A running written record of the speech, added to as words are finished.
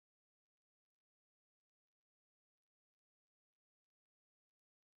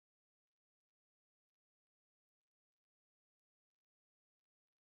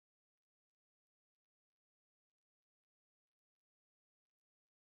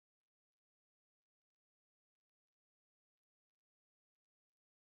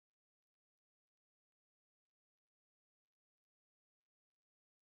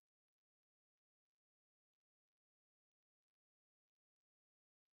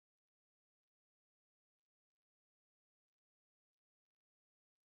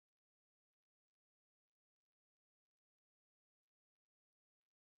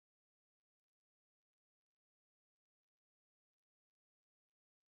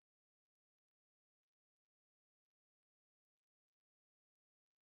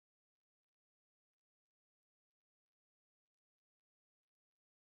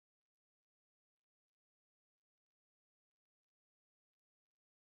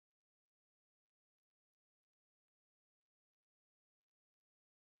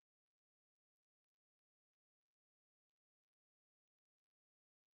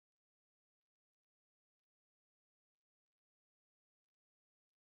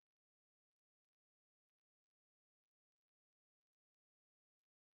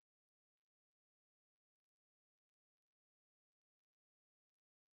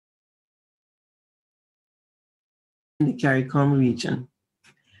the CARICOM region.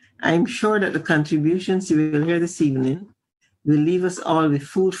 I am sure that the contributions you will hear this evening will leave us all with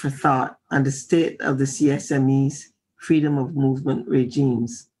food for thought on the state of the CSME's freedom of movement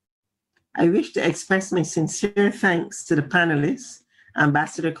regimes. I wish to express my sincere thanks to the panelists,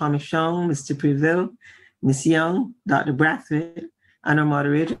 Ambassador Commichon, Mr. Preville, Ms. Young, Dr. Brathwaite, and our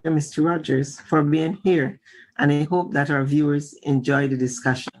moderator, Mr. Rogers, for being here, and I hope that our viewers enjoy the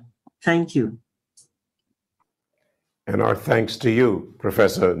discussion. Thank you. And our thanks to you,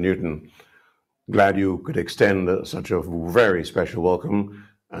 Professor Newton. Glad you could extend such a very special welcome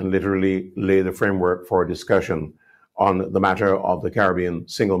and literally lay the framework for a discussion on the matter of the Caribbean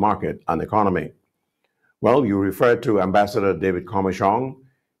single market and economy. Well, you referred to Ambassador David Commichon.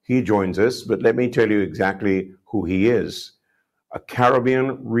 He joins us, but let me tell you exactly who he is. A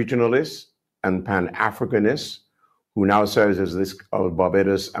Caribbean regionalist and Pan-Africanist who now serves as this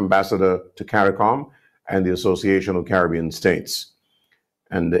Barbados ambassador to CARICOM and the Association of Caribbean States.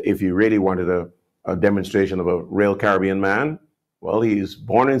 And if you really wanted a demonstration of a real Caribbean man, well, he's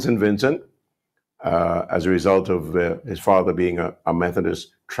born in St. Vincent as a result of his father being a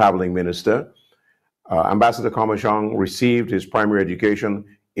Methodist traveling minister. Ambassador Commichon received his primary education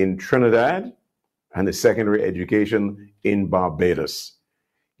in Trinidad and his secondary education in Barbados.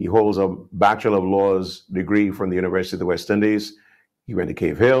 He holds a Bachelor of Laws degree from the University of the West Indies. He went to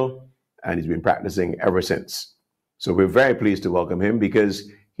Cave Hill, and he's been practicing ever since. So we're very pleased to welcome him because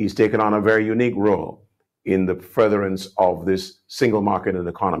he's taken on a very unique role in the furtherance of this single market and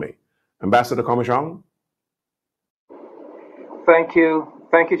economy. Ambassador Commichon? Thank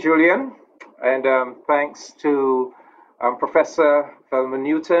you, Julian. And thanks to Professor Thelma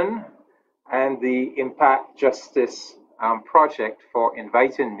Newton and the Impact Justice Project for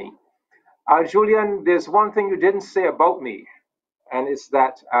inviting me. Julian, there's one thing you didn't say about me, and it's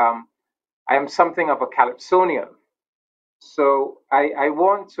that I am something of a Calypsonian. So I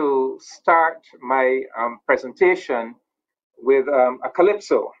want to start my presentation with a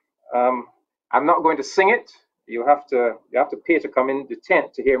calypso. I'm not going to sing it. You have to pay to come in the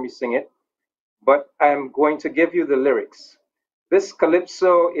tent to hear me sing it. But I'm going to give you the lyrics. This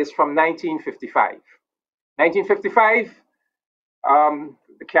calypso is from 1955. 1955,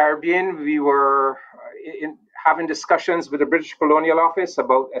 the Caribbean, we were having discussions with the British Colonial Office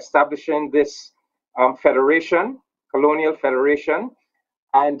about establishing this federation, colonial federation,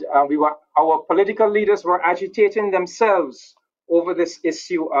 and our political leaders were agitating themselves over this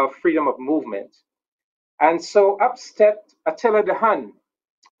issue of freedom of movement. And so up stepped Attila the Hun,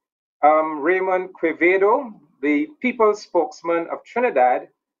 Raymond Quevedo, the people's spokesman of Trinidad,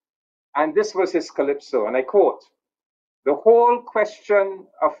 and this was his calypso, and I quote, "The whole question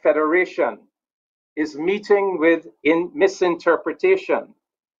of federation is meeting with misinterpretation.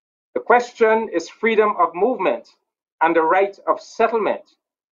 The question is freedom of movement and the right of settlement.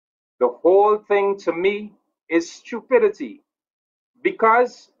 The whole thing to me is stupidity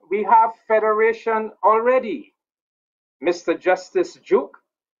because we have federation already. Mr. Justice Duke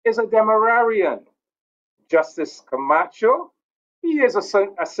is a Demerarian. Justice Camacho, he is a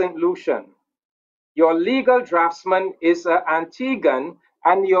St. Lucian. Your legal draftsman is an Antiguan,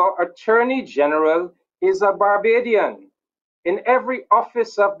 and your Attorney General is a Barbadian. In every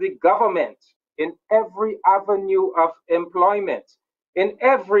office of the government, in every avenue of employment, in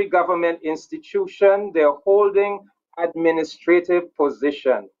every government institution, they're holding administrative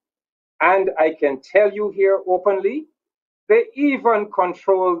position. And I can tell you here openly, they even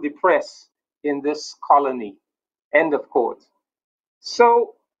control the press in this colony." End of quote.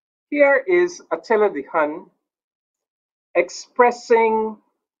 So here is Attila the Hun expressing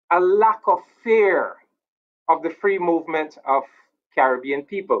a lack of fear of the free movement of Caribbean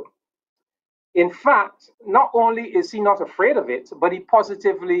people. In fact, not only is he not afraid of it, but he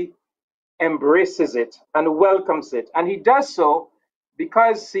positively embraces it and welcomes it. And he does so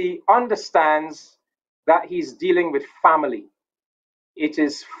because he understands that he's dealing with family. It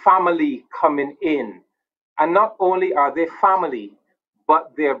is family coming in. And not only are they family,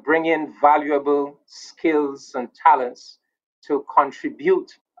 but they're bringing valuable skills and talents to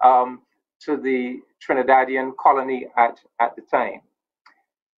contribute to the Trinidadian colony at the time.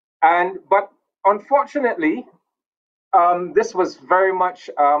 But unfortunately, this was very much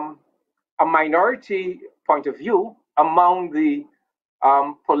a minority point of view among the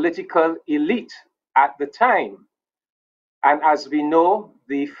political elite at the time. And as we know,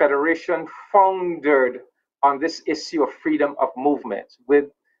 the Federation foundered on this issue of freedom of movement,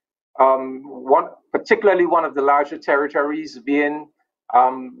 with particularly one of the larger territories being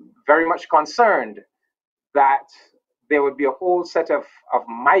very much concerned that there would be a whole set of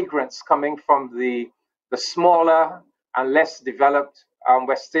migrants coming from the smaller and less developed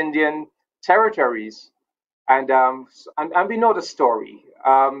West Indian territories. And we know the story.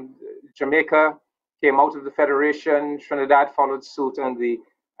 Jamaica came out of the Federation, Trinidad followed suit, and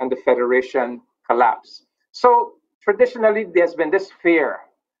the Federation collapsed. So traditionally, there's been this fear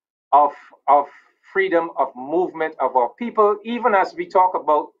of freedom of movement of our people, even as we talk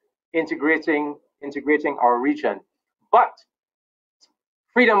about integrating our region. But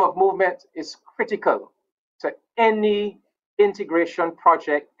freedom of movement is critical to any integration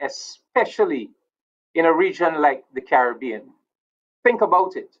project, especially in a region like the Caribbean. Think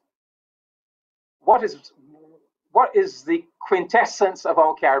about it. What is the quintessence of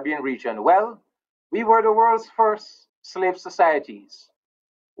our Caribbean region? Well, we were the world's first slave societies.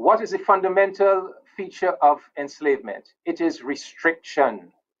 What is the fundamental feature of enslavement? It is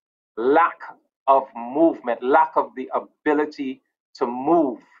restriction, lack of movement, lack of the ability to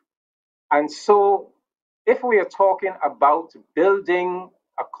move. And so, if we are talking about building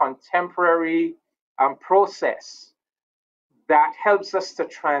a contemporary process that helps us to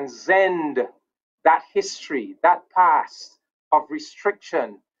transcend that history, that past of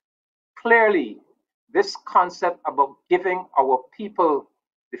restriction, clearly, this concept about giving our people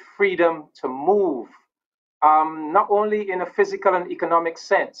the freedom to move, not only in a physical and economic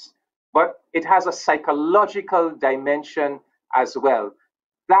sense, but it has a psychological dimension as well.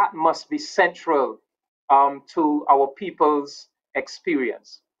 That must be central to our people's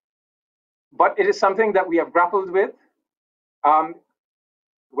experience. But it is something that we have grappled with.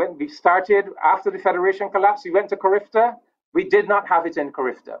 When we started, after the Federation collapsed, we went to CARIFTA. We did not have it in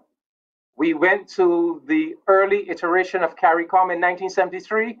CARIFTA. We went to the early iteration of CARICOM in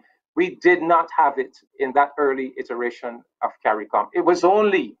 1973. We did not have it in that early iteration of CARICOM. It was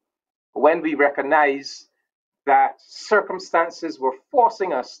only when we recognized that circumstances were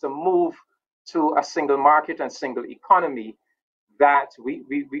forcing us to move to a single market and single economy that we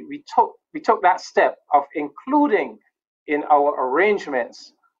took that step of including in our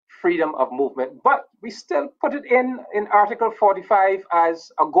arrangements freedom of movement. But we still put it in Article 45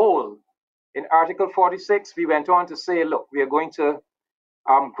 as a goal. In Article 46, we went on to say, look, we are going to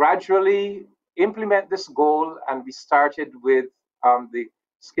gradually implement this goal, and we started with the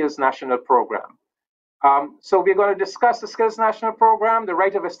Skills National Program. So we're going to discuss the Skills National Program, the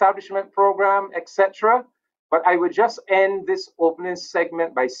Right of Establishment Program, etc. But I would just end this opening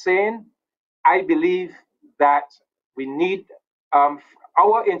segment by saying, I believe that we need,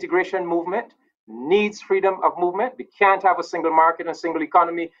 our integration movement needs freedom of movement. We can't have a single market and single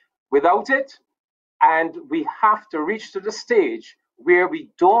economy without it. And we have to reach to the stage where we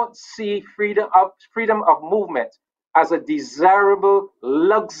don't see freedom of movement as a desirable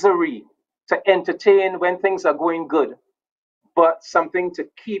luxury to entertain when things are going good, but something to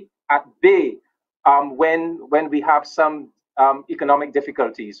keep at bay when we have some economic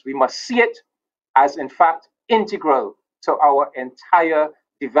difficulties. We must see it as, in fact, integral to our entire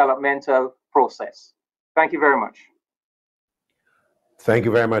developmental process. Thank you very much. Thank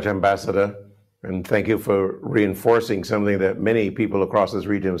you very much, Ambassador. And thank you for reinforcing something that many people across this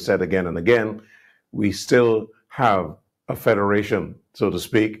region have said again and again. We still have a federation, so to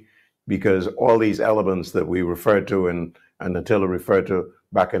speak, because all these elements that we referred to and Attila referred to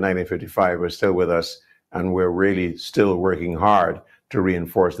back in 1955 are still with us, and we're really still working hard to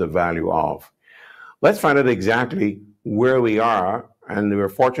reinforce the value of. Let's find out exactly where we are, and we're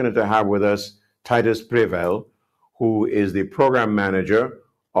fortunate to have with us Titus Prevel, who is the program manager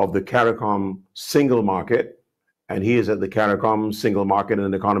of the CARICOM Single Market, and he is at the CARICOM Single Market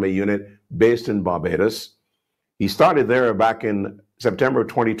and Economy Unit based in Barbados. He started there back in September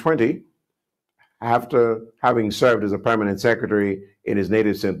 2020, after having served as a permanent secretary in his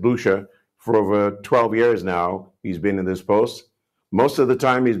native St. Lucia for over 12 years now. He's been in this post. Most of the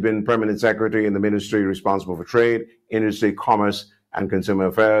time, he's been permanent secretary in the ministry responsible for trade, industry, commerce, and consumer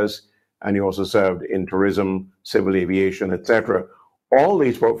affairs. And he also served in tourism, civil aviation, etc. All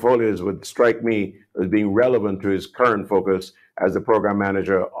these portfolios would strike me as being relevant to his current focus as the program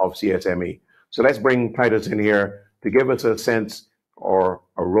manager of CSME. So let's bring Titus in here to give us a sense or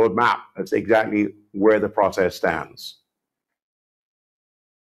a roadmap. That's exactly where the process stands.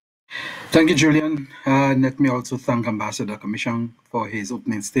 Thank you, Julian. Let me also thank Ambassador Commission for his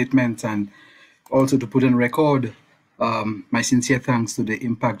opening statement, and also to put on record my sincere thanks to the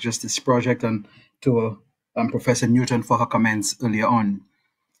Impact Justice Project and to Professor Newton for her comments earlier on.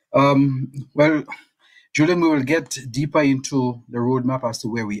 Well, Julian, we will get deeper into the roadmap as to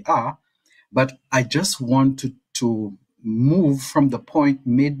where we are, but I just want to move from the point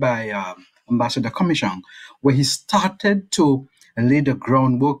made by Ambassador Commission, where he started to lay the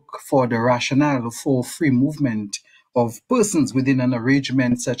groundwork for the rationale for free movement of persons within an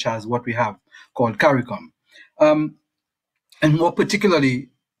arrangement such as what we have called CARICOM, and more particularly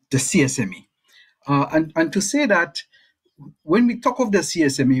the CSME. And to say that when we talk of the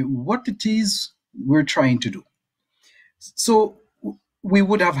CSME, what it is we're trying to do. So we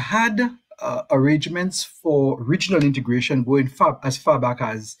would have had arrangements for regional integration going as far back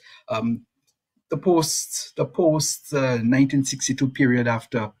as the post 1962 period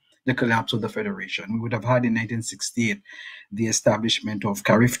after the collapse of the Federation. We would have had in 1968 the establishment of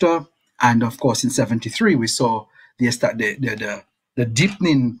CARIFTA, and of course in 73 we saw the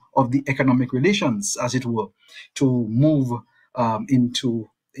deepening of the economic relations, as it were, to move into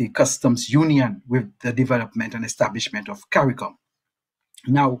a customs union with the development and establishment of CARICOM.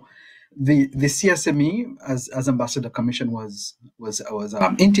 Now, the CSME, as Ambassador Commission was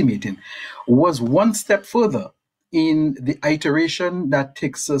intimating, was one step further in the iteration that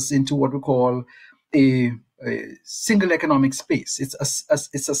takes us into what we call a single economic space.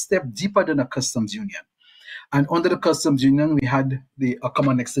 It's a step deeper than a customs union. And under the customs union, we had a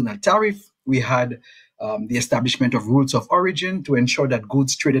common external tariff. We had the establishment of rules of origin to ensure that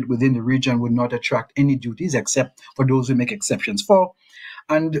goods traded within the region would not attract any duties except for those we make exceptions for.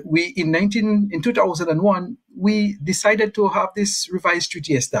 And in 2001, we decided to have this revised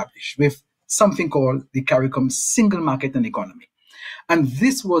treaty established with something called the CARICOM Single Market and Economy. And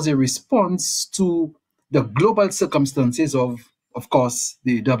this was a response to the global circumstances of course,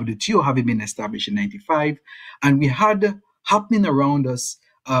 the WTO having been established in 95, and we had happening around us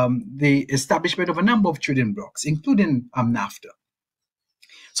the establishment of a number of trading blocs, including NAFTA.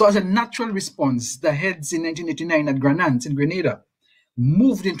 So as a natural response, the heads in 1989 at Grenada in Grenada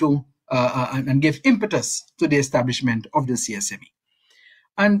moved into and gave impetus to the establishment of the CSME.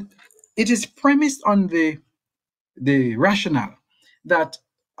 And it is premised on the rationale that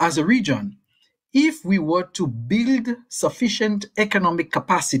as a region, if we were to build sufficient economic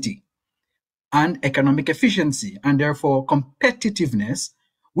capacity and economic efficiency, and therefore competitiveness,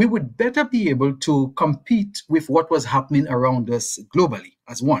 we would better be able to compete with what was happening around us globally,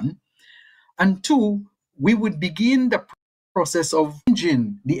 as one. And two, we would begin the process of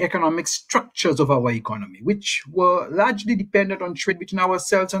changing the economic structures of our economy, which were largely dependent on trade between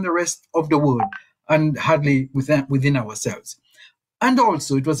ourselves and the rest of the world, and hardly within ourselves. And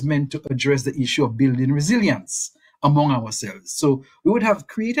also, it was meant to address the issue of building resilience among ourselves. So we would have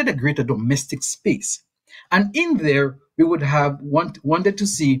created a greater domestic space. And in there, we would have wanted to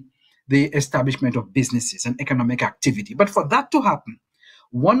see the establishment of businesses and economic activity. But for that to happen,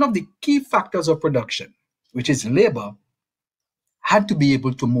 one of the key factors of production, which is labor, had to be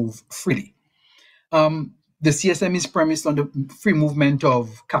able to move freely. The CSM is premised on the free movement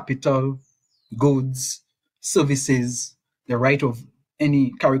of capital, goods, services, the right of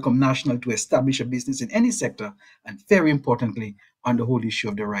any CARICOM national to establish a business in any sector, and very importantly, on the whole issue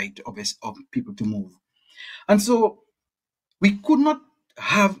of the right of people to move. And so we could not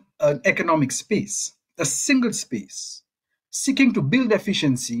have an economic space, a single space, seeking to build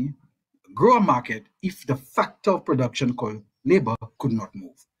efficiency, grow a market, if the factor of production called labor could not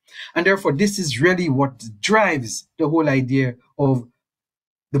move. And therefore, this is really what drives the whole idea of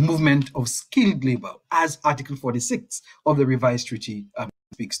the movement of skilled labor, as Article 46 of the revised treaty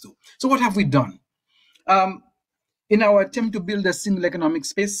speaks to. So what have we done? In our attempt to build a single economic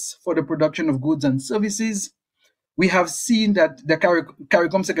space for the production of goods and services, we have seen that the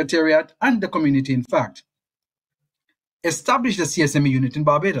CARICOM Secretariat and the community, in fact, established the CSME unit in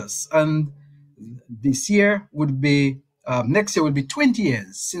Barbados. And this year would be, next year will be 20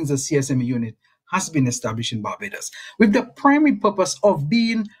 years since the CSME unit has been established in Barbados, with the primary purpose of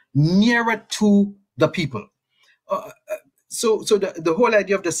being nearer to the people. So the whole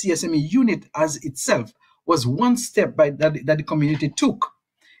idea of the CSME unit as itself was one step that the community took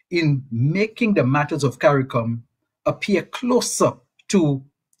in making the matters of CARICOM appear closer to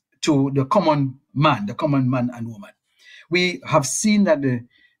the common man and woman. We have seen that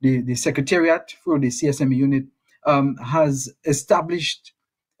the Secretariat for the CSME unit has established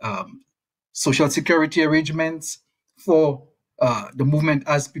social security arrangements for the movement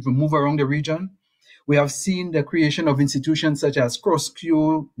as people move around the region. We have seen the creation of institutions such as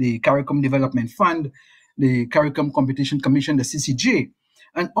CrossQ, the CARICOM Development Fund, the CARICOM Competition Commission, the CCJ.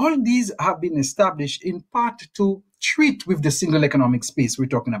 And all these have been established in part to treat with the single economic space we're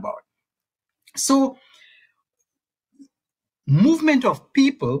talking about. So movement of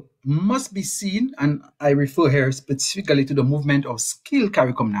people must be seen, and I refer here specifically to the movement of skilled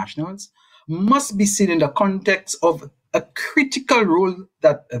CARICOM nationals, must be seen in the context of a critical role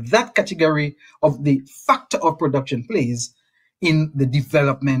that that category of the factor of production plays in the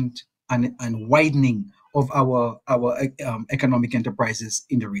development and widening of our economic enterprises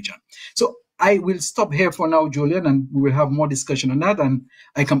in the region. So I will stop here for now, Julian, and we will have more discussion on that. And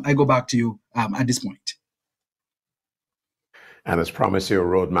I go back to you at this point. And as promised, your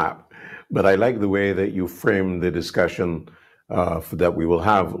roadmap. But I like the way that you frame the discussion that we will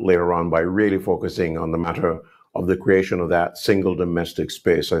have later on by really focusing on the matter of the creation of that single domestic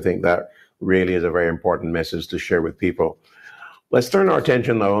space. I think that really is a very important message to share with people. Let's turn our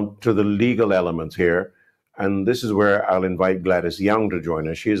attention now to the legal elements here. And this is where I'll invite Gladys Young to join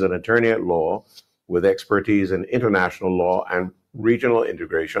us. She's an attorney at law with expertise in international law and regional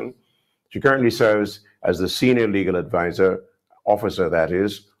integration. She currently serves as the senior legal advisor, officer that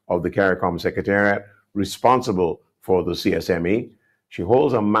is, of the CARICOM Secretariat, responsible for the CSME. She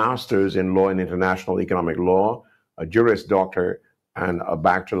holds a master's in law and international economic law, a Juris Doctor, and a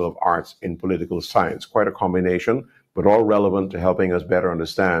Bachelor of Arts in political science. Quite a combination, but all relevant to helping us better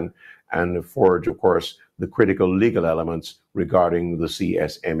understand and forge, of course, the critical legal elements regarding the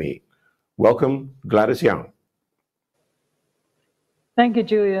CSME. Welcome, Gladys Young. Thank you,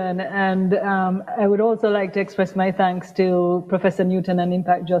 Julian. And I would also like to express my thanks to Professor Newton and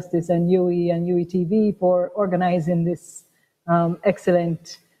Impact Justice and UE and UETV for organizing this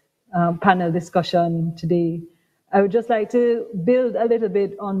excellent panel discussion today. I would just like to build a little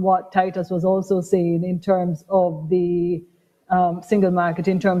bit on what Titus was also saying in terms of the single market,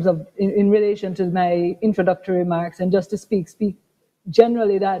 in terms of, in relation to my introductory remarks, and just to speak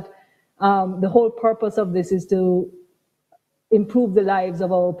generally that the whole purpose of this is to improve the lives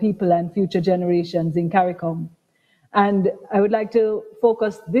of our people and future generations in CARICOM. And I would like to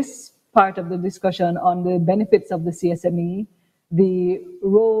focus this part of the discussion on the benefits of the CSME, the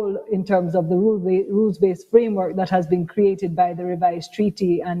role in terms of the rules-based framework that has been created by the revised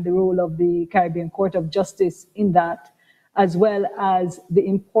treaty and the role of the Caribbean Court of Justice in that, as well as the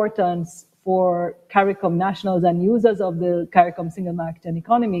importance for CARICOM nationals and users of the CARICOM single market and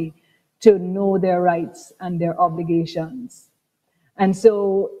economy to know their rights and their obligations. And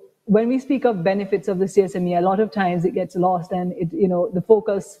so when we speak of benefits of the CSME, a lot of times it gets lost, and the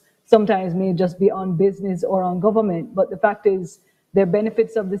focus sometimes may just be on business or on government. But the fact is, there are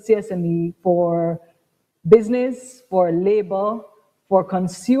benefits of the CSME for business, for labor, for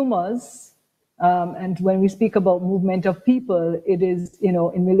consumers. And when we speak about movement of people, it is,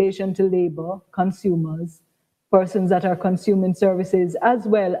 in relation to labor, consumers, persons that are consuming services, as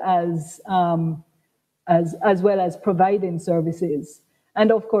well as providing services,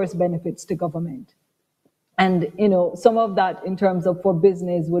 and of course benefits to government. And some of that in terms of for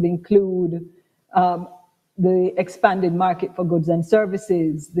business would include the expanded market for goods and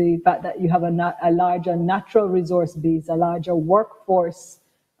services, the fact that you have a larger natural resource base, a larger workforce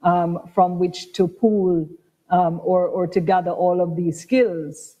from which to pool or to gather all of these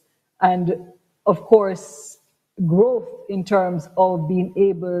skills, and of course growth in terms of being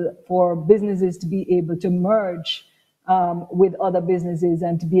able for businesses to be able to merge with other businesses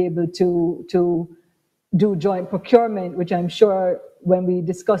and to be able to do joint procurement, which I'm sure when we're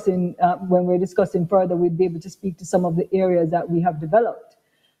discussing further, we'd be able to speak to some of the areas that we have developed.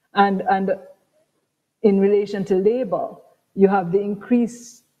 And in relation to labor, you have the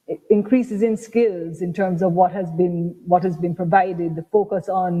increases in skills in terms of what has been provided, the focus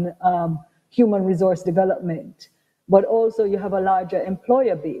on human resource development, but also you have a larger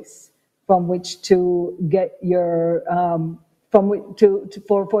employer base from which to get your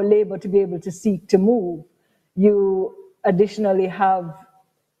for labor to be able to seek to move. You additionally have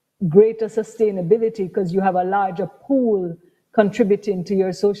greater sustainability because you have a larger pool contributing to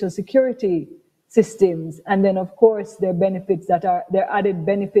your social security systems. And then of course there are benefits that are, there are added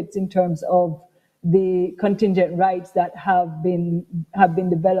benefits in terms of the contingent rights that have been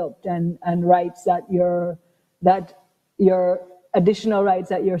developed, and rights that your additional rights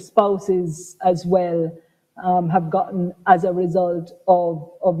that your spouses as well have gotten as a result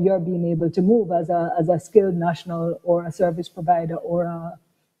of your being able to move as a skilled national or a service provider or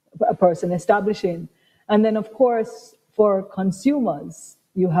a person establishing. And then of course for consumers,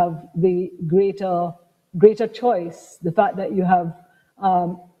 you have the greater choice, the fact that you have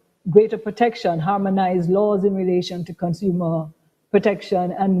greater protection, harmonized laws in relation to consumer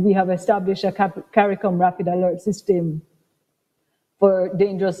protection. And we have established a CARICOM rapid alert system for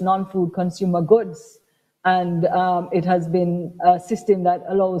dangerous non-food consumer goods. And it has been a system that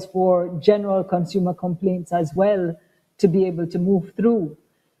allows for general consumer complaints as well to be able to move through.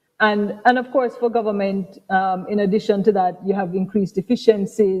 And of course, for government, in addition to that, you have increased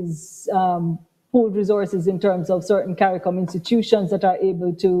efficiencies, pooled resources in terms of certain CARICOM institutions that are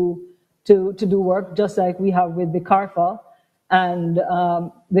able to do work, just like we have with the CARFA. and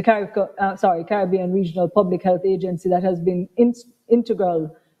the Caribbean Regional Public Health Agency that has been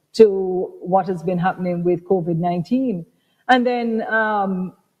integral to what has been happening with COVID-19. And then,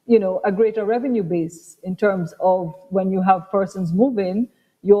 a greater revenue base in terms of when you have persons moving,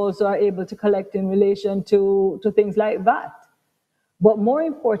 you also are able to collect in relation to things like that. But more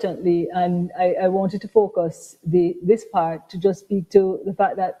importantly, and I wanted to focus this part to just speak to the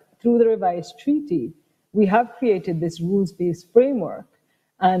fact that through the revised treaty, we have created this rules-based framework,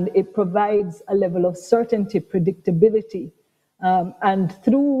 and it provides a level of certainty, predictability. And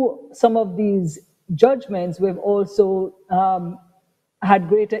through some of these judgments, we've also had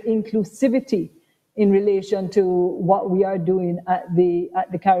greater inclusivity in relation to what we are doing at the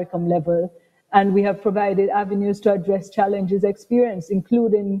CARICOM level. And we have provided avenues to address challenges experienced,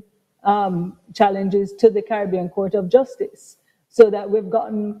 including challenges to the Caribbean Court of Justice, so that we've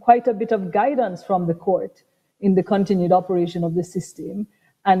gotten quite a bit of guidance from the court in the continued operation of the system.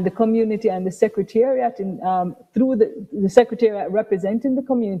 And the community and the secretariat, through the secretariat representing the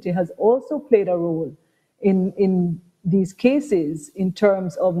community, has also played a role in these cases in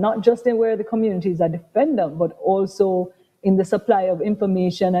terms of not just in where the communities are defendant, but also in the supply of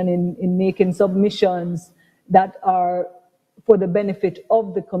information and in making submissions that are for the benefit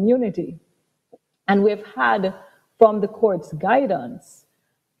of the community. And we've had, from the court's guidance,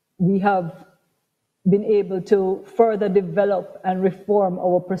 we have been able to further develop and reform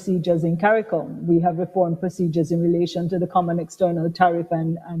our procedures in CARICOM. We have reformed procedures in relation to the common external tariff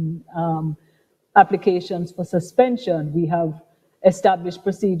and applications for suspension. We have established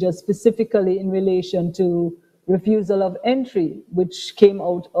procedures specifically in relation to refusal of entry, which came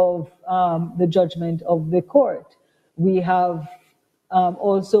out of the judgment of the court. We have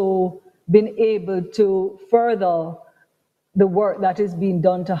also been able to further the work that is being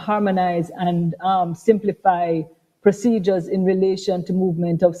done to harmonize and simplify procedures in relation to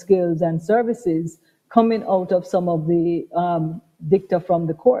movement of skills and services coming out of some of the dicta from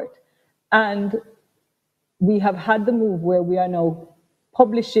the court. And we have had the move where we are now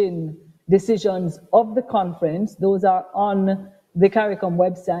publishing decisions of the conference. Those are on the CARICOM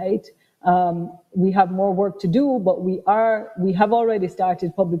website. We have more work to do, but we have already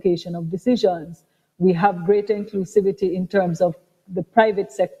started publication of decisions. We have greater inclusivity in terms of the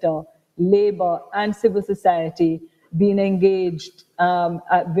private sector, labor, and civil society being engaged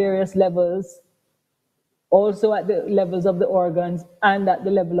at various levels, also at the levels of the organs and at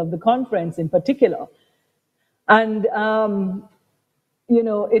the level of the conference in particular. And,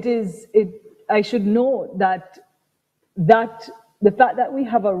 I should note that the fact that we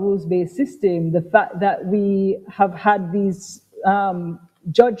have a rules-based system, the fact that we have had these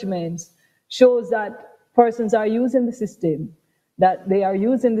judgments shows that persons are using the system, that they are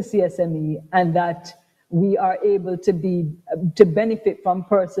using the CSME, and that we are able to benefit from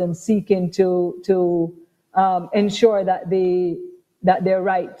persons seeking to ensure that their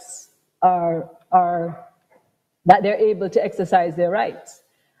rights that they're able to exercise their rights.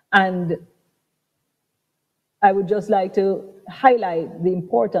 And I would just like to highlight the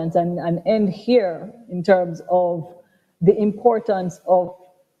importance and end here in terms of the importance of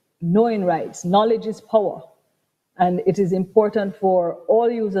knowing rights. Knowledge is power. And it is important for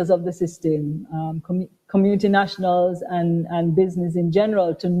all users of the system, community nationals and business in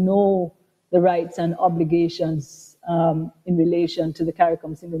general, to know the rights and obligations in relation to the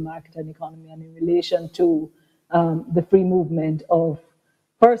CARICOM single market and economy, and in relation to the free movement of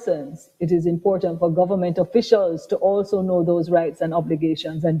persons. It is important for government officials to also know those rights and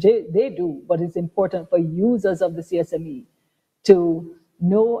obligations, and they do, but it's important for users of the CSME to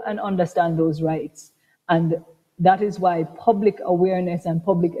know and understand those rights. And that is why public awareness and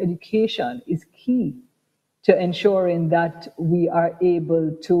public education is key to ensuring that we are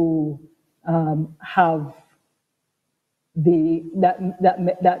able to have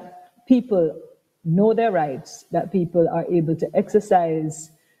that people know their rights, that people are able to exercise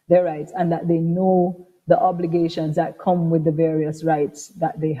their rights, and that they know the obligations that come with the various rights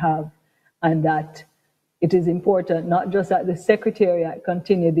that they have. And that it is important not just that the Secretariat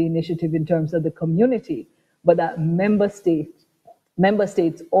continue the initiative in terms of the community, but that member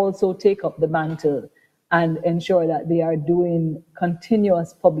states also take up the mantle and ensure that they are doing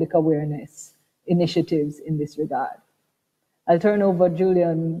continuous public awareness initiatives in this regard. I'll turn over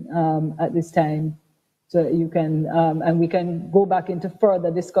Julian at this time, so you can, and we can go back into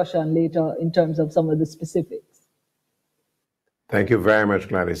further discussion later in terms of some of the specifics. Thank you very much,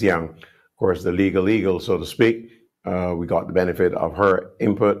 Gladys Young. Of course, the legal eagle, so to speak. We got the benefit of her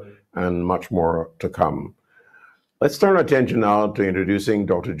input and much more to come. Let's turn our attention now to introducing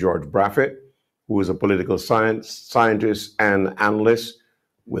Dr. George Braffett, who is a political scientist and analyst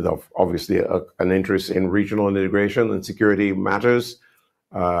with obviously an interest in regional integration and security matters.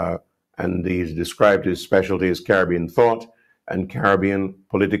 And he's described his specialty as Caribbean thought and Caribbean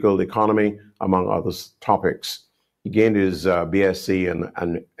political economy, among other topics. He gained his BSc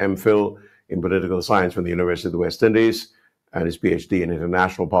and MPhil in political science from the University of the West Indies and his PhD in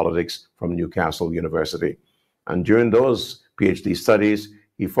international politics from Newcastle University. And during those PhD studies,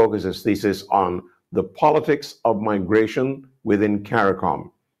 he focused his thesis on the politics of migration within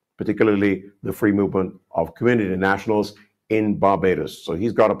CARICOM, particularly the free movement of community nationals in Barbados. So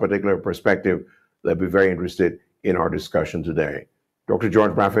he's got a particular perspective that will be very interested in our discussion today. Dr.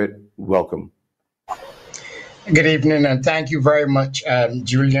 George Braffett, welcome. Good evening, and thank you very much,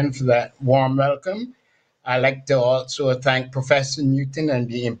 Julian, for that warm welcome. I'd like to also thank Professor Newton and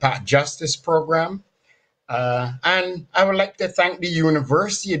the Impact Justice Program. And I would like to thank the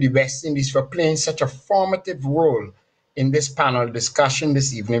University of the West Indies for playing such a formative role in this panel discussion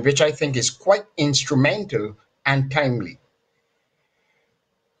this evening, which I think is quite instrumental and timely.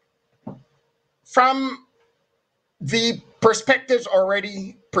 From the perspectives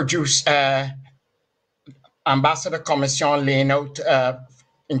already produced, Ambassador Commission laying out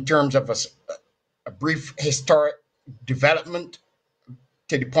in terms of a brief historic development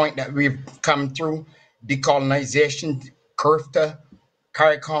to the point that we've come through, decolonization, CURFTA,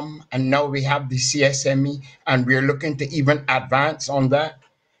 CARICOM, and now we have the CSME, and we're looking to even advance on that,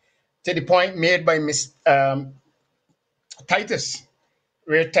 to the point made by Ms. Titus,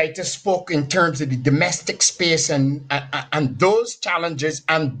 where Titus spoke in terms of the domestic space and those challenges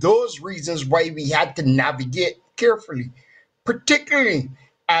and those reasons why we had to navigate carefully, particularly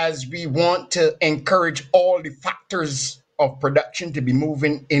as we want to encourage all the factors of production to be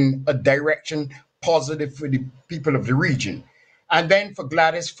moving in a direction positive for the people of the region. And then for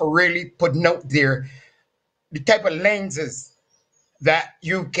Gladys for really putting out there the type of lenses that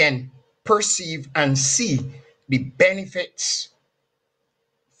you can perceive and see the benefits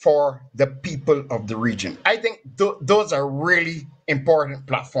for the people of the region. I think those are really important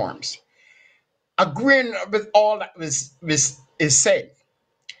platforms. Agreeing with all that is said,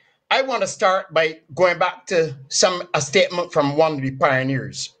 I want to start by going back to a statement from one of the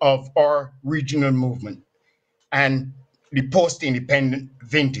pioneers of our regional movement and the post-independent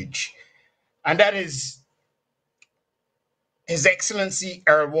vintage, and that is His Excellency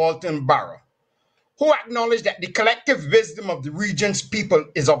Earl Walton Barrow, who acknowledged that the collective wisdom of the region's people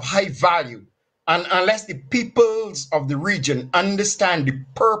is of high value, and unless the peoples of the region understand the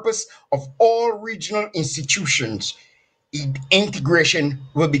purpose of all regional institutions, integration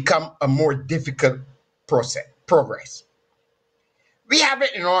will become a more difficult progress. We have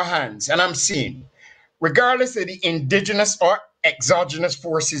it in our hands, and I'm seeing, regardless of the indigenous or exogenous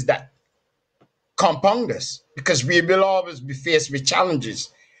forces that compound us, because we will always be faced with challenges,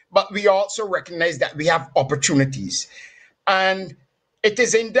 but we also recognize that we have opportunities. And it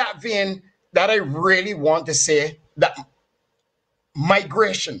is in that vein that I really want to say that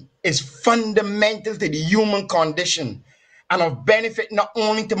migration is fundamental to the human condition and of benefit not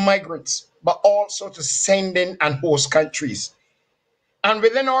only to migrants, but also to sending and host countries. And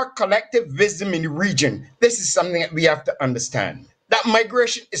within our collective wisdom in the region, this is something that we have to understand, that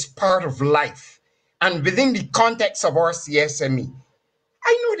migration is part of life. And within the context of our CSME,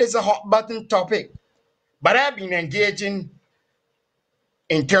 I know it is a hot button topic, but I've been engaging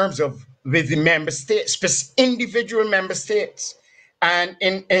in terms of with the member states, individual member states, and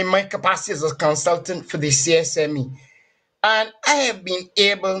in my capacity as a consultant for the CSME. And I have been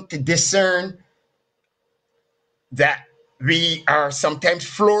able to discern that we are sometimes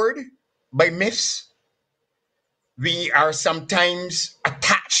floored by myths. We are sometimes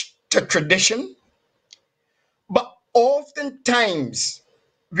attached to tradition, but oftentimes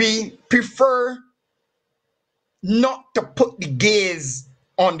we prefer not to put the gaze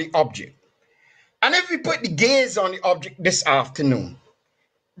on the object. And if we put the gaze on the object this afternoon,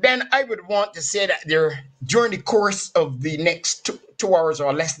 then I would want to say that during the course of the next 2 hours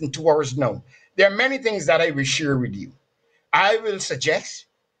or less than 2 hours now, there are many things that I will share with you. I will suggest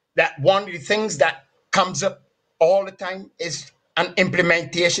that one of the things that comes up all the time is an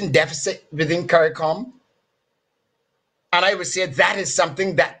implementation deficit within CARICOM. And I would say that is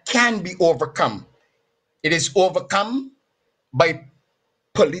something that can be overcome. It is overcome by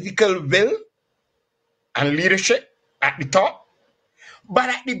political will and leadership at the top. But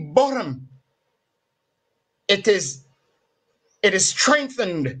at the bottom, it is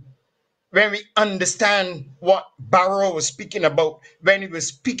strengthened when we understand what Barrow was speaking about when he was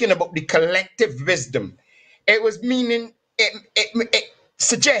speaking about the collective wisdom. It was meaning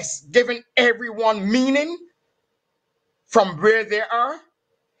suggests giving everyone meaning from where they are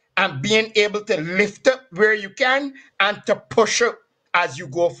and being able to lift up where you can and to push up as you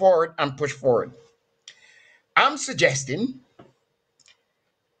go forward and push forward. I'm suggesting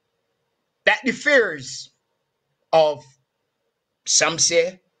that the fears of, some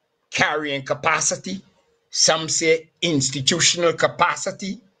say, carrying capacity, some say institutional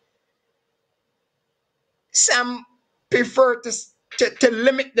capacity, some prefer to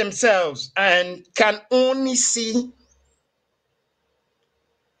limit themselves and can only see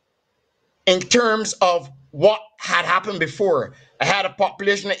in terms of what had happened before. I had a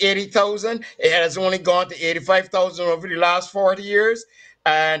population of 80,000. It has only gone to 85,000 over the last 40 years,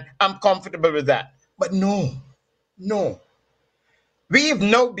 and I'm comfortable with that. But no. We have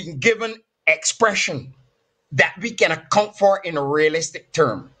now been given expression that we can account for in a realistic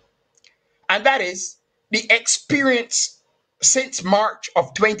term. And that is the experience since March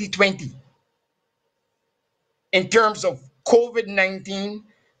of 2020 in terms of COVID-19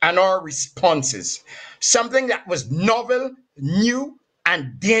 and our responses. Something that was novel, new,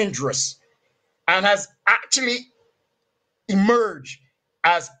 and dangerous, and has actually emerged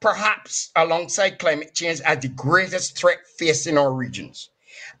as perhaps, alongside climate change, as the greatest threat facing our regions.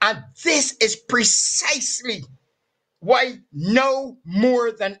 And this is precisely why now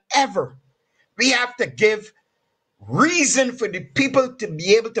more than ever, we have to give reason for the people to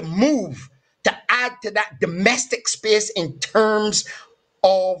be able to move, to add to that domestic space in terms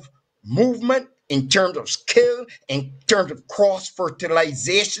of movement, in terms of skill, in terms of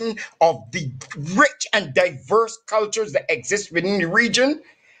cross-fertilization of the rich and diverse cultures that exist within the region,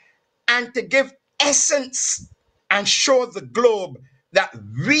 and to give essence and show the globe that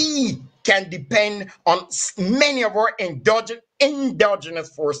we can depend on many of our endogenous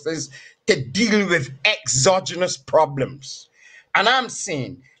forces to deal with exogenous problems. And I'm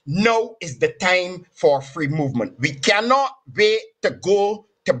saying now is the time for free movement. We cannot wait to go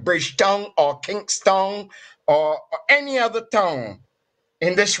to Bridgetown or Kingston or any other town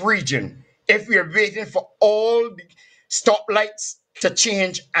in this region if we are waiting for all the stoplights to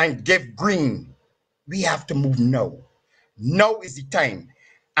change and give green. We have to move now. Now is the time.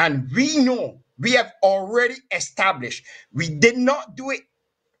 And we know we have already established. We did not do it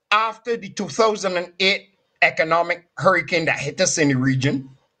after the 2008 economic hurricane that hit us in the region.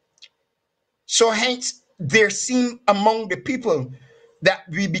 So hence, there seemed among the people that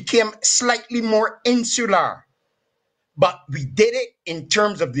we became slightly more insular. But we did it in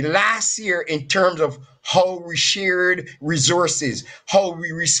terms of the last year, in terms of how we shared resources, how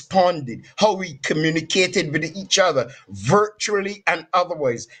we responded, how we communicated with each other, virtually and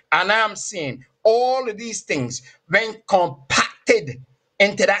otherwise. And I'm saying all of these things, when compacted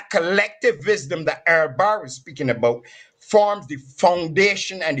into that collective wisdom that Arbar was speaking about, forms the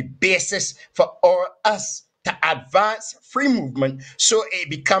foundation and the basis for us to advance free movement so it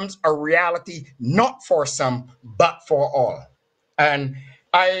becomes a reality not for some but for all. And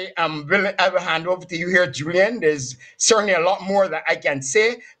I am willing, I will hand over to you here, Julian. There's certainly a lot more that I can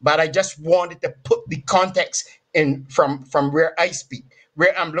say, but I just wanted to put the context in from where I speak,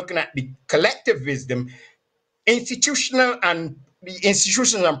 where I'm looking at the collective wisdom, institutional and the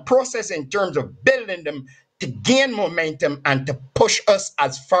institutions and process in terms of building them to gain momentum and to push us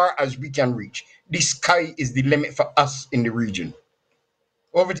as far as we can reach. The sky is the limit for us in the region.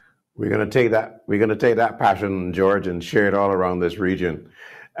 Over to We're going to take that passion, George, and share it all around this region.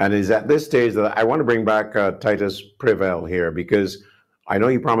 And it's at this stage that I want to bring back Titus Prevel here, because I know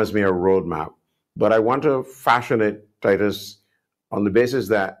you promised me a roadmap, but I want to fashion it, Titus, on the basis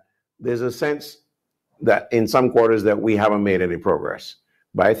that there's a sense that in some quarters that we haven't made any progress.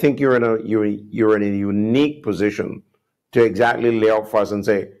 But I think you're in a unique position to exactly lay out for us and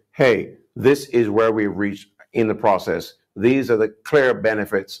say, hey, this is where we've reached in the process. These are the clear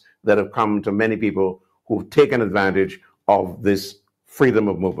benefits that have come to many people who've taken advantage of this freedom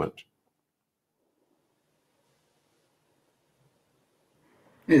of movement.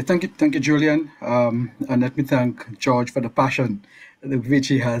 Yeah, thank you, Julian. And let me thank George for the passion which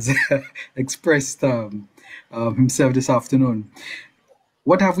he has expressed himself this afternoon.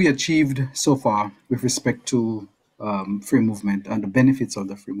 What have we achieved so far with respect to free movement and the benefits of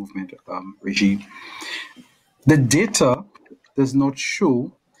the free movement regime? The data does not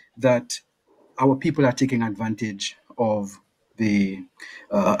show that our people are taking advantage of the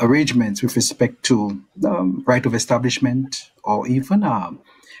arrangements with respect to right of establishment or even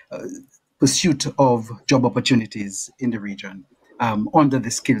pursuit of job opportunities in the region under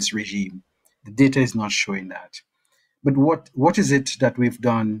the skills regime. The data is not showing that. But what is it that we've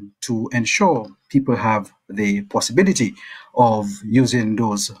done to ensure people have the possibility of using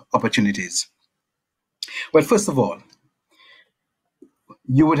those opportunities? Well, first of all,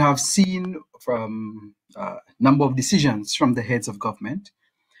 you would have seen from a number of decisions from the heads of government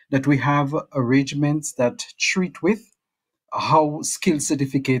that we have arrangements that treat with how skill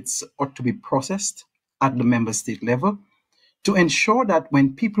certificates ought to be processed at the member state level to ensure that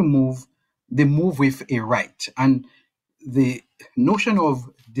when people move, they move with a right. And the notion of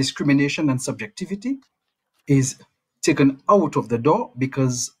discrimination and subjectivity is taken out of the door,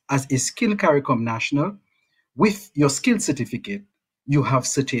 because as a skill CARICOM national, with your skill certificate, you have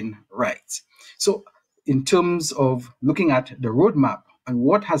certain rights. So in terms of looking at the roadmap and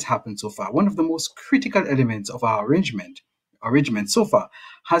what has happened so far, one of the most critical elements of our arrangement so far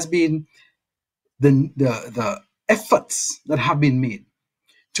has been the efforts that have been made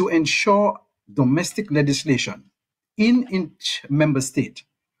to ensure domestic legislation in each member state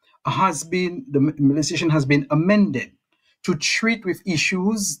the legislation has been amended to treat with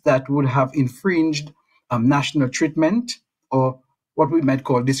issues that would have infringed national treatment, or what we might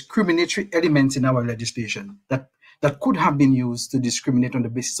call discriminatory elements in our legislation that could have been used to discriminate on the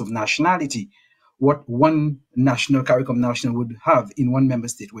basis of nationality, what one national CARICOM national would have in one member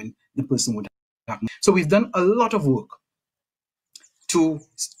state when the person would have. So we've done a lot of work to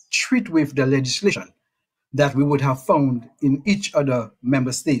treat with the legislation that we would have found in each other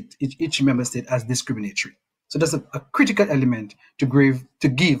member state, each member state as discriminatory. So that's a critical element to give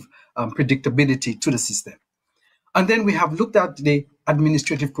predictability to the system. And then we have looked at the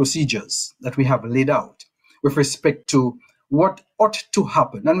administrative procedures that we have laid out with respect to what ought to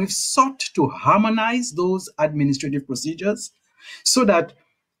happen. And we've sought to harmonize those administrative procedures so that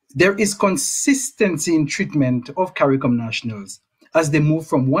there is consistency in treatment of CARICOM nationals as they move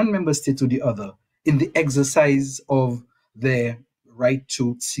from one member state to the other in the exercise of their right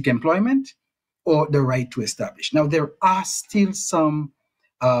to seek employment or the right to establish. Now, there are still some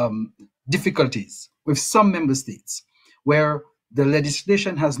difficulties with some member states where the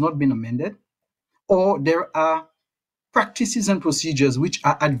legislation has not been amended, or there are practices and procedures which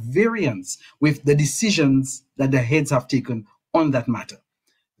are at variance with the decisions that the heads have taken on that matter.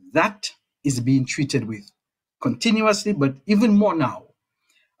 That is being treated with continuously, but even more now.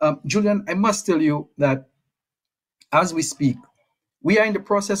 Julian, I must tell you that as we speak, we are in the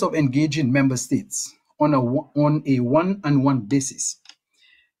process of engaging member states on a one-on-one basis,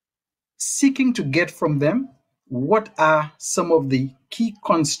 seeking to get from them what are some of the key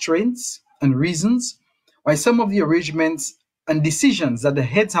constraints and reasons why some of the arrangements and decisions that the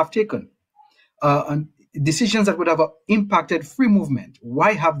heads have taken, and decisions that would have impacted free movement,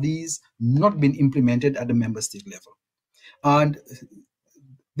 why have these not been implemented at the member state level? And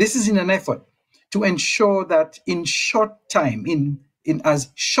this is in an effort to ensure that in short time, in as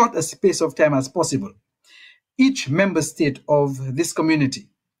short a space of time as possible, each member state of this community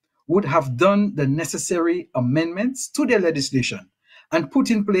would have done the necessary amendments to their legislation and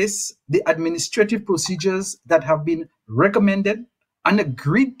put in place the administrative procedures that have been recommended and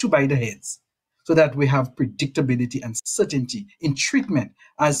agreed to by the heads, so that we have predictability and certainty in treatment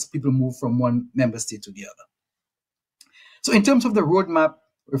as people move from one member state to the other. So in terms of the roadmap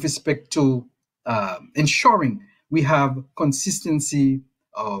with respect to ensuring we have consistency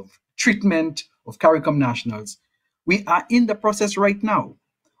of treatment of CARICOM nationals, we are in the process right now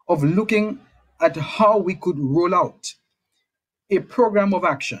of looking at how we could roll out a program of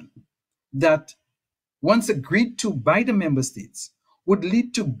action that, once agreed to by the member states, would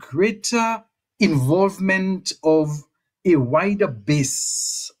lead to greater involvement of a wider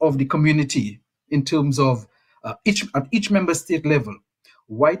base of the community in terms of at each member state level,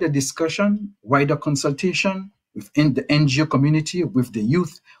 wider discussion, wider consultation within the NGO community, with the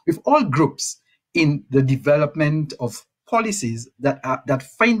youth, with all groups in the development of policies that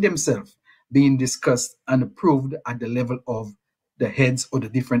find themselves being discussed and approved at the level of the heads or the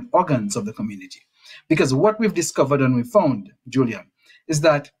different organs of the community. Because what we've discovered and we found, Julian, is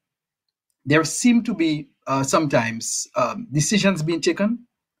that there seem to be sometimes decisions being taken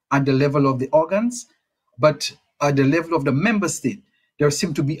at the level of the organs, but at the level of the member state, there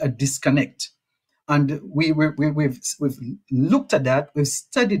seems to be a disconnect. And we've looked at that, we've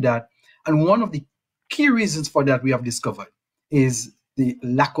studied that, and one of the key reasons for that we have discovered is the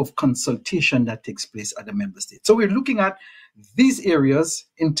lack of consultation that takes place at the member state. So we're looking at these areas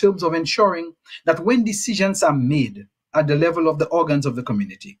in terms of ensuring that when decisions are made at the level of the organs of the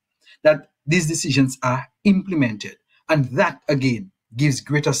community, that these decisions are implemented. And that, again, gives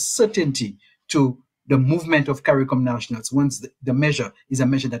greater certainty to the movement of CARICOM nationals once the measure is a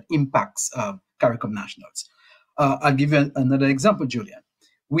measure that impacts CARICOM nationals. I'll give you another example, Julian.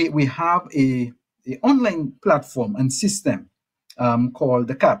 We have a online platform and system called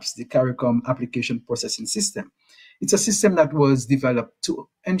the CAPS, the CARICOM Application Processing System. It's a system that was developed to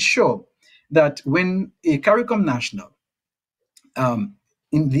ensure that when a CARICOM national,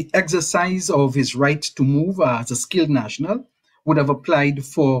 in the exercise of his right to move as a skilled national, would have applied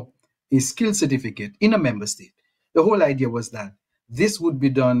for a skill certificate in a member state. The whole idea was that this would be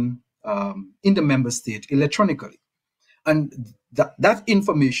done in the member state electronically. And that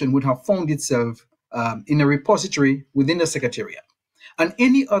information would have found itself in a repository within the Secretariat. And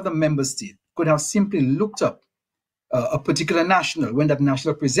any other member state could have simply looked up a particular national when that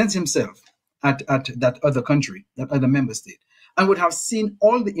national presents himself at that other country, that other member state, and would have seen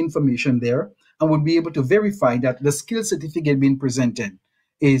all the information there and would be able to verify that the skill certificate being presented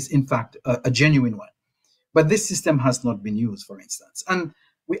is in fact a genuine one. But this system has not been used, for instance. And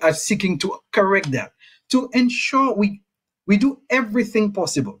we are seeking to correct that, to ensure we do everything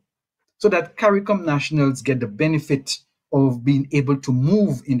possible so that CARICOM nationals get the benefit of being able to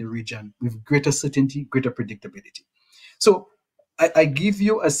move in the region with greater certainty, greater predictability. So I give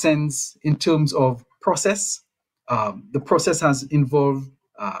you a sense in terms of process. The process has involved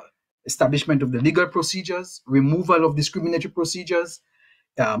establishment of the legal procedures, removal of discriminatory procedures,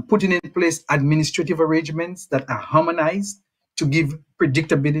 putting in place administrative arrangements that are harmonized to give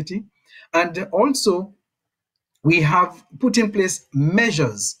predictability. And also, we have put in place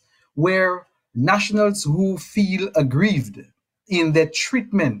measures where nationals who feel aggrieved in their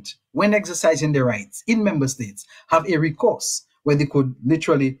treatment when exercising their rights in member states have a recourse where they could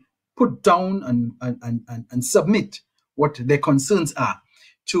literally put down and submit what their concerns are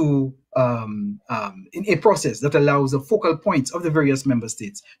to in a process that allows the focal points of the various member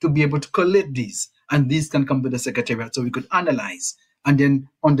states to be able to collate these, and these can come to the Secretariat so we could analyze and then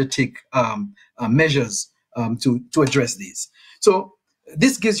undertake measures to address these. So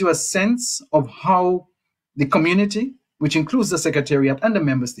this gives you a sense of how the community, which includes the Secretariat and the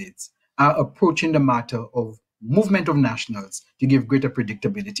member states, are approaching the matter of movement of nationals to give greater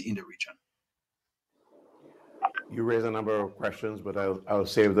predictability in the region. You raise a number of questions, but I'll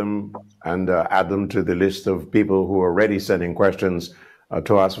save them and add them to the list of people who are already sending questions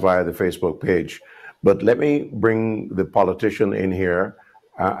to us via the Facebook page. But let me bring the politician in here.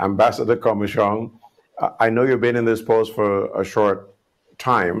 Ambassador Commichong, I know you've been in this post for a short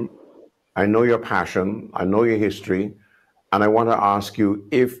time. I know your passion, I know your history, and I want to ask you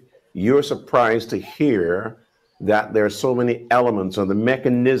if you're surprised to hear that there are so many elements or the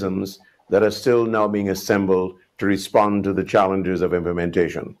mechanisms that are still now being assembled to respond to the challenges of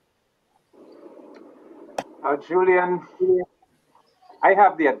implementation. Julian, I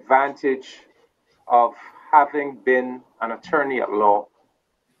have the advantage of having been an attorney at law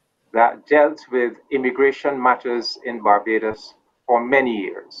that dealt with immigration matters in Barbados for many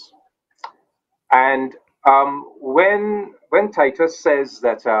years. And when Titus says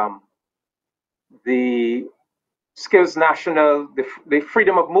that the skills national, the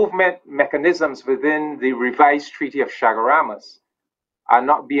freedom of movement mechanisms within the revised Treaty of Chaguaramas are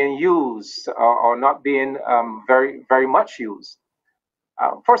not being used or not being very, very much used.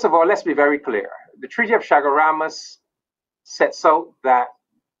 First of all, let's be very clear. The Treaty of Chaguaramas sets out that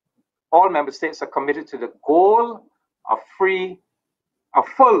all member states are committed to the goal of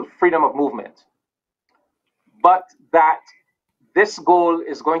full freedom of movement, but that this goal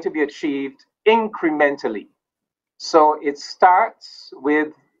is going to be achieved incrementally. So it starts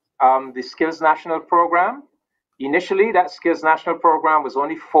with the Skills National Program. Initially, that Skills National Program was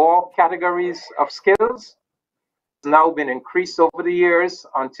only 4 categories of skills. It's now been increased over the years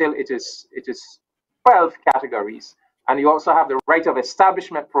until it is 12 categories. And you also have the Right of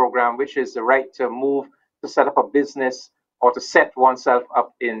Establishment Program, which is the right to move, to set up a business or to set oneself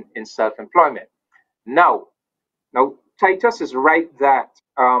up in self-employment. Now, Titus is right that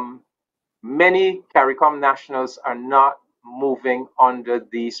many CARICOM nationals are not moving under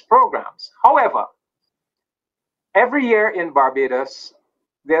these programs. However, every year in Barbados,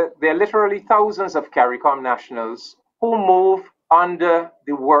 there are literally thousands of CARICOM nationals who move under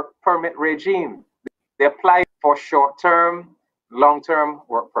the work permit regime. They apply for short-term, long-term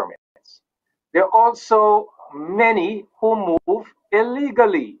work permits. There are also many who move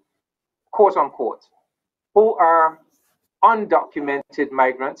illegally, quote unquote, who are undocumented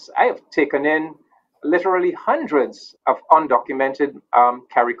migrants. I have taken in literally hundreds of undocumented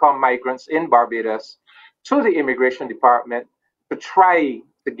CARICOM migrants in Barbados to the Immigration Department to try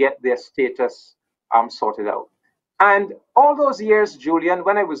to get their status sorted out. And all those years, Julian,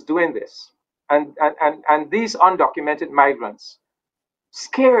 when I was doing this, and these undocumented migrants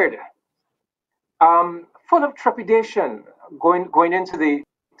scared full of trepidation going into the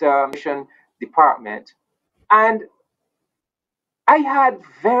mission department, and I had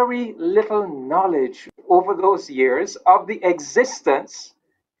very little knowledge over those years of the existence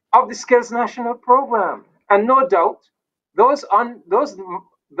of the Skills National Program. And no doubt, those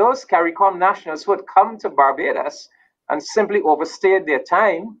CARICOM nationals who had come to Barbados and simply overstayed their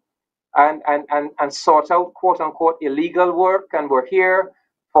time and sought out quote unquote illegal work and were here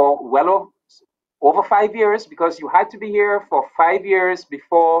for well over 5 years, because you had to be here for 5 years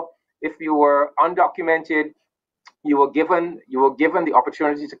before, if you were undocumented, you were given the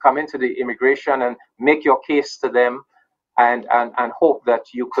opportunity to come into the immigration and make your case to them and hope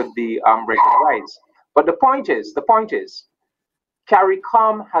that you could be regularized. But the point is,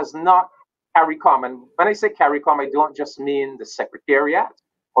 CARICOM has not, CARICOM, and when I say CARICOM, I don't just mean the Secretariat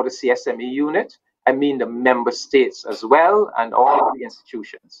or the CSME unit, I mean the member states as well and all of the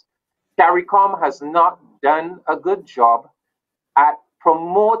institutions. CARICOM has not done a good job at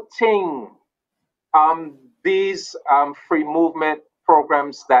promoting these free movement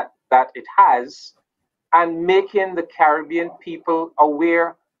programs that it has, and making the Caribbean people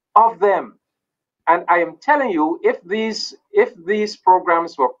aware of them. And I am telling you, if these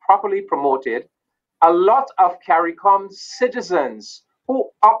programs were properly promoted, a lot of CARICOM citizens who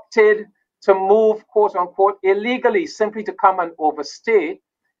opted to move, quote unquote, illegally, simply to come and overstay,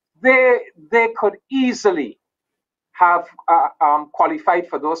 they could easily have qualified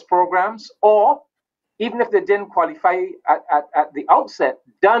for those programs, or even if they didn't qualify at the outset,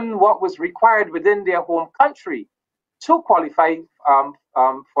 done what was required within their home country to qualify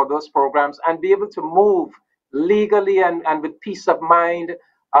for those programs and be able to move legally and with peace of mind,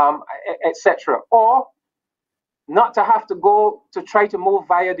 etc. Or not to have to go to try to move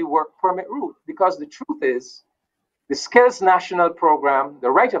via the work permit route, because the truth is, the Skills National Program, the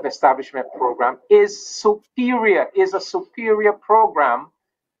Right of Establishment Program, is a superior program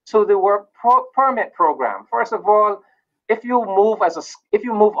to the work permit program. First of all, if you move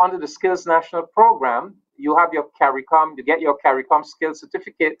under the Skills National Program, you have your CARICOM, you get your CARICOM skills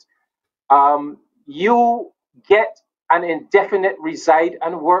certificate, you get an indefinite reside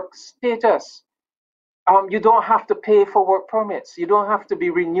and work status. You don't have to pay for work permits. You don't have to be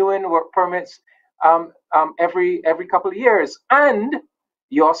renewing work permits every couple of years. And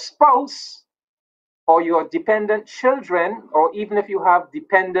your spouse or your dependent children, or even if you have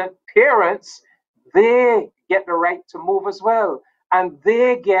dependent parents, they get the right to move as well. And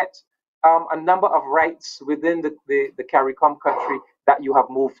they get a number of rights within the CARICOM country that you have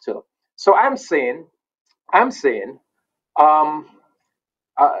moved to. So I'm saying,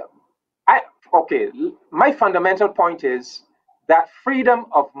 my fundamental point is that freedom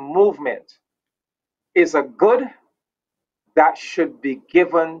of movement is a good that should be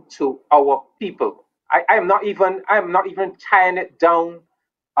given to our people. I'm not even tying it down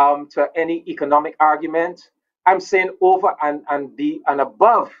to any economic argument. I'm saying over and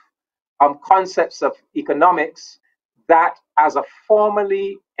above concepts of economics, that as a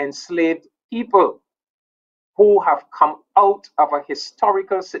formerly enslaved people who have come out of a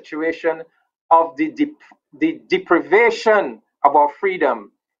historical situation of the deprivation of our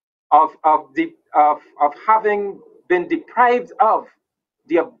freedom, of having been deprived of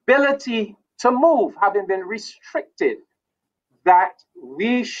the ability to move, having been restricted, that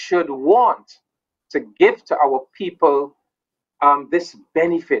we should want to give to our people this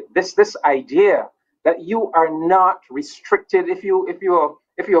benefit, this idea that you are not restricted. If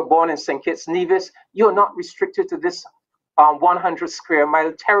you're born in St. Kitts Nevis, you're not restricted to this 100 square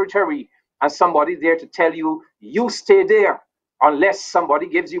mile territory, and somebody there to tell you you stay there unless somebody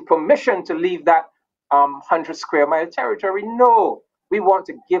gives you permission to leave that 100 square mile territory. No, we want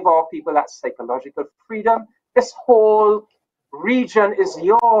to give our people that psychological freedom. This whole region is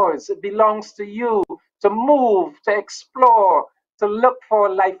yours. It belongs to you to move, to explore, to look for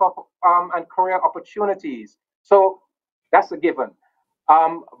life and career opportunities. So that's a given.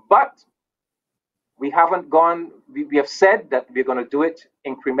 But we haven't gone, we have said that we're going to do it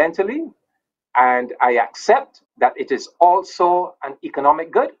incrementally. And I accept that it is also an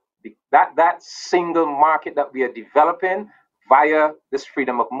economic good. That single market that we are developing via this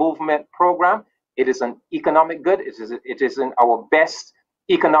freedom of movement program, it is an economic good. It is in our best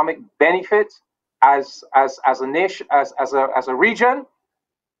economic benefit as a nation, as a region.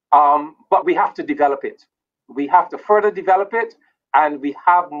 But we have to develop it. We have to further develop it, and we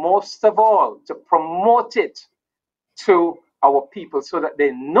have most of all to promote it to our people so that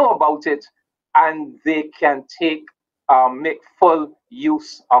they know about it and they can make full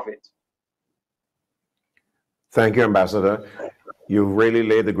use of it. Thank you, Ambassador. you've really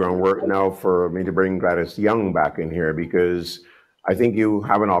laid the groundwork now for me to bring Gladys Young back in here, because I think you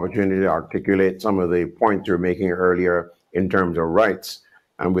have an opportunity to articulate some of the points you were making earlier in terms of rights.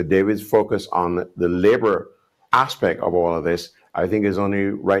 And with David's focus on the labor aspect of all of this, I think it's only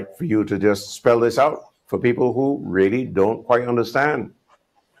right for you to just spell this out for people who really don't quite understand.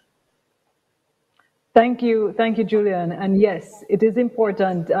 Thank you, Julian. And yes, it is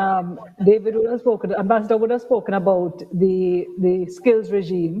important. David would have spoken, Ambassador would have spoken about the skills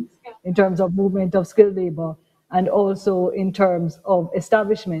regime in terms of movement of skilled labor, and also in terms of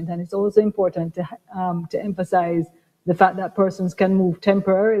establishment. And it's also important to emphasize the fact that persons can move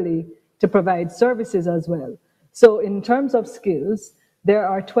temporarily to provide services as well. So in terms of skills, there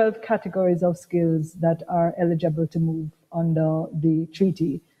are 12 categories of skills that are eligible to move under the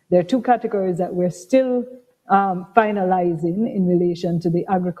treaty. There are 2 categories that we're still finalizing in relation to the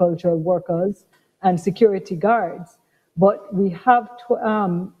agricultural workers and security guards. But we have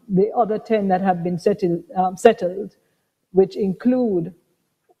the other 10 that have been settled, which include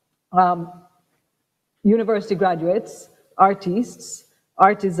university graduates, artists,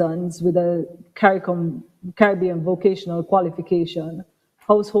 artisans with a CARICOM, Caribbean vocational qualification,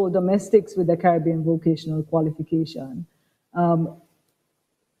 household domestics with a Caribbean vocational qualification,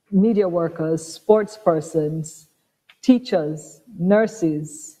 media workers, sports persons, teachers,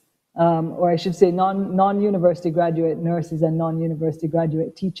 nurses, or I should say non-university graduate nurses and non-university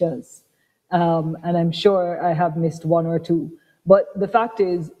graduate teachers. And I'm sure I have missed 1 or 2. But the fact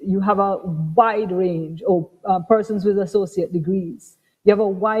is, you have a wide range of persons with associate degrees. You have a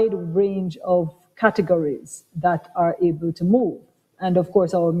wide range of categories that are able to move. And of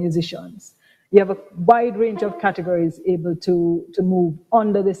course, our musicians. You have a wide range of categories able to move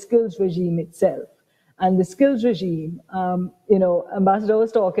under the skills regime itself. And the skills regime, Ambassador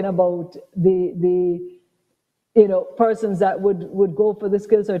was talking about the persons that would go for the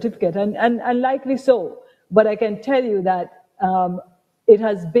skills certificate, and likely so. But I can tell you that it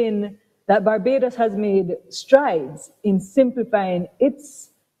has been that Barbados has made strides in simplifying its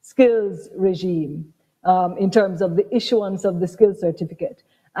skills regime in terms of the issuance of the skills certificate.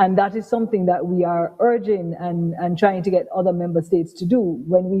 And that is something that we are urging and trying to get other member states to do.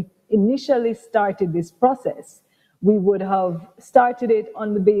 When we initially started this process, we would have started it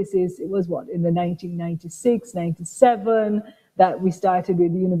on the basis, it was what, in the 1996, 97, that we started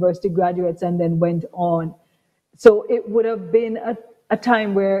with the university graduates and then went on. So it would have been a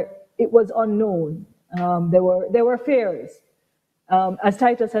time where it was unknown. There were fears. As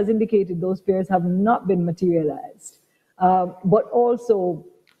Titus has indicated, those fears have not been materialized. But also,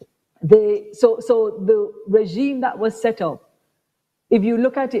 the regime that was set up, if you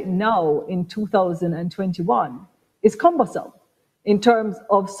look at it now in 2021, is cumbersome in terms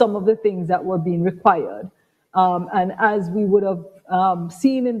of some of the things that were being required. And as we would have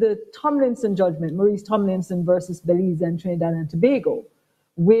seen in the Tomlinson judgment, Maurice Tomlinson versus Belize and Trinidad and Tobago,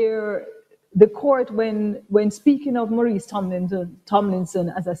 where the court, when speaking of Maurice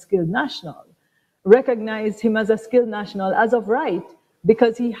Tomlinson as a skilled national, recognized him as a skilled national as of right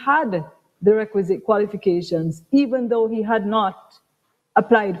because he had the requisite qualifications, even though he had not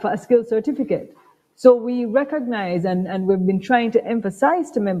applied for a skills certificate. So we recognize, and we've been trying to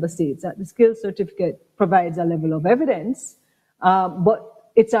emphasize to member states that the skills certificate provides a level of evidence,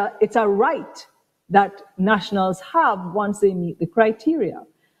 but it's a right that nationals have once they meet the criteria.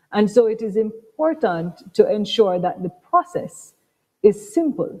 And so it is important to ensure that the process is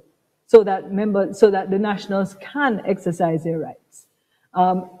simple so that the nationals can exercise their rights.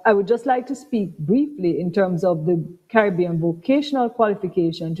 I would just like to speak briefly in terms of the Caribbean vocational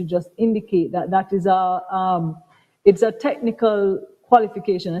qualification to just indicate that is it's a technical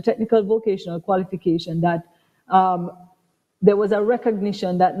qualification, a technical vocational qualification that there was a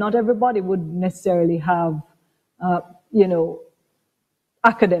recognition that not everybody would necessarily have,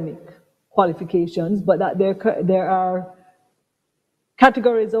 academic qualifications, but that there are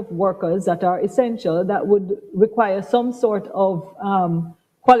categories of workers that are essential that would require some sort of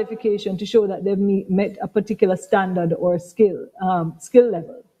qualification to show that they've met a particular standard or skill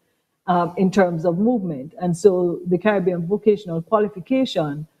level in terms of movement. And so the Caribbean vocational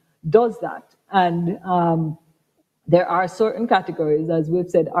qualification does that. And there are certain categories, as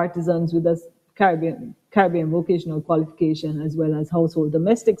we've said, artisans with a Caribbean vocational qualification, as well as household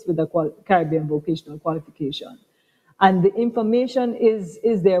domestics with a Caribbean vocational qualification. And the information is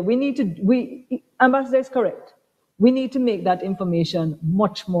there. Ambassador is correct. We need to make that information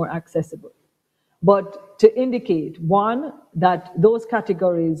much more accessible. But to indicate, 1, that those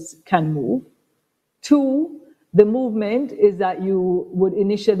categories can move. 2, the movement is that you would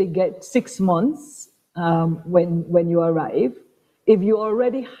initially get 6 months when you arrive. If you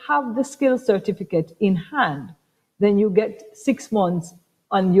already have the skills certificate in hand, then you get 6 months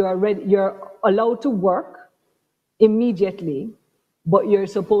and you're allowed to work immediately, but you're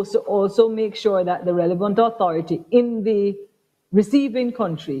supposed to also make sure that the relevant authority in the receiving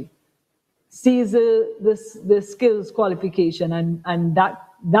country sees the skills qualification, and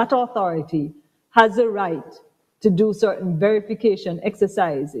that authority has a right to do certain verification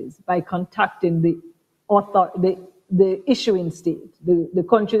exercises by contacting the issuing state, the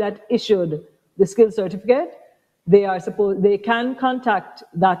country that issued the skills certificate. They can contact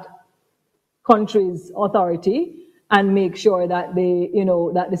that country's authority and make sure that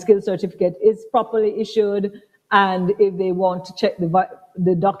that the skills certificate is properly issued. And if they want to check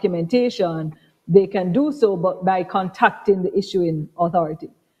the documentation, they can do so, but by contacting the issuing authority.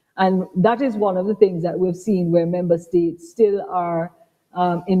 And that is one of the things that we've seen where member states still are,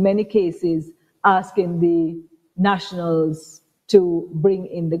 in many cases, asking the nationals to bring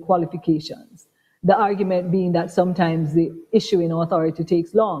in the qualifications. The argument being that sometimes the issuing authority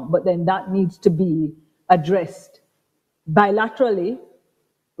takes long, but then that needs to be addressed bilaterally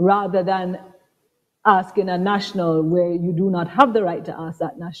rather than asking a national where you do not have the right to ask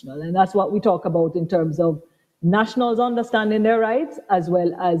that national. And that's what we talk about in terms of nationals understanding their rights, as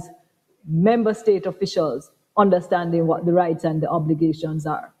well as member state officials understanding what the rights and the obligations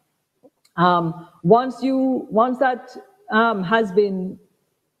are. Once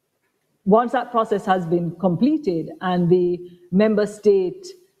that process has been completed, and the member state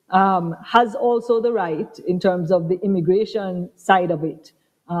has also the right in terms of the immigration side of it,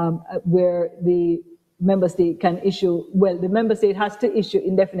 where the member state can issue, the member state has to issue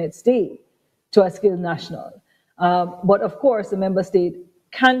indefinite stay to a skilled national. But of course, the member state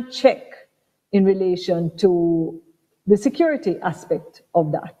can check in relation to the security aspect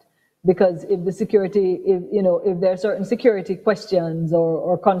of that. Because if there are certain security questions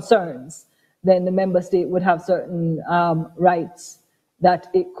or concerns, then the member state would have certain rights that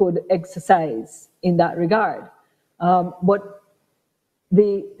it could exercise in that regard. But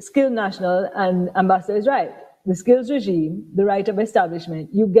the skilled national, and Ambassador is right, the skills regime, the right of establishment,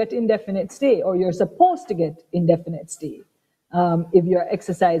 you get indefinite stay, or you're supposed to get indefinite stay if you're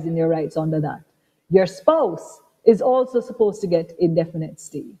exercising your rights under that. Your spouse is also supposed to get indefinite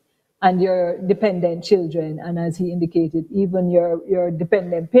stay, and your dependent children, and as he indicated, even your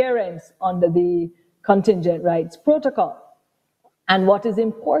dependent parents under the contingent rights protocol. And what is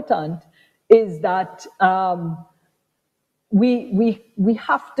important is that we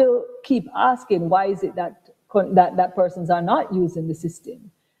have to keep asking, why is it that persons are not using the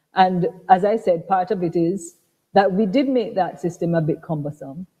system? And as I said, part of it is that we did make that system a bit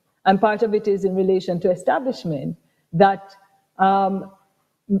cumbersome. And part of it is in relation to establishment, that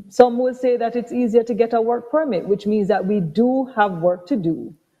some will say that it's easier to get a work permit, which means that we do have work to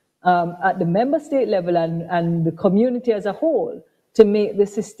do at the member state level and the community as a whole to make the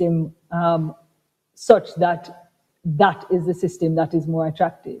system such that that is the system that is more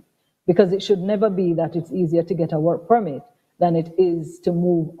attractive. Because it should never be that it's easier to get a work permit than it is to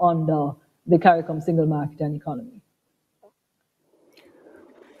move under the CARICOM single market and economy.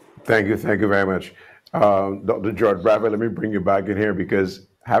 Thank you very much. Dr. George Bradford, let me bring you back in here, because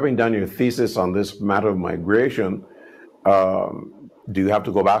having done your thesis on this matter of migration, do you have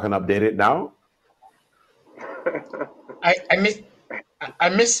to go back and update it now? I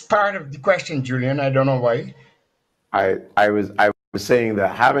missed part of the question, Julian. I don't know why. I was saying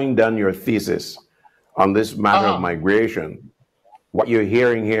that having done your thesis on this matter of migration, what you're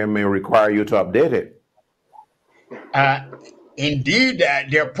hearing here may require you to update it. Indeed,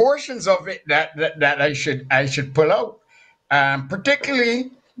 there are portions of it that I should pull out,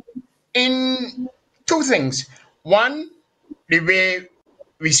 particularly in two things. One, the way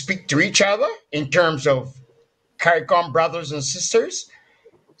we speak to each other in terms of CARICOM brothers and sisters.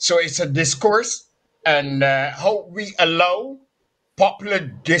 So it's a discourse, and how we allow popular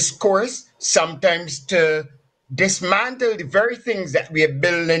discourse sometimes to dismantle the very things that we are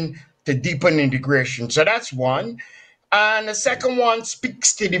building to deepen integration. So that's one. And the second one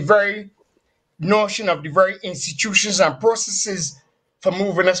speaks to the very notion of the very institutions and processes for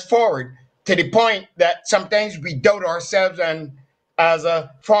moving us forward, to the point that sometimes we doubt ourselves. And as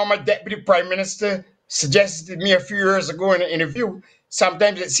a former deputy prime minister suggested to me a few years ago in an interview,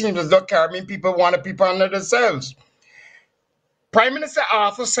 sometimes it seems as though Caribbean people want to peep under themselves. Prime Minister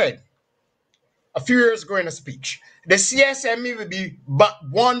Arthur said a few years ago in a speech, the CSME will be but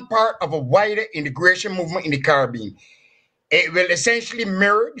one part of a wider integration movement in the Caribbean. It will essentially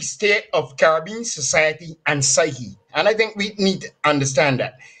mirror the state of Caribbean society and psyche. And I think we need to understand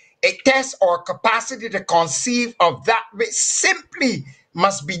that. It tests our capacity to conceive of that which simply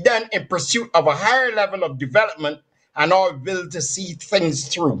must be done in pursuit of a higher level of development and our will to see things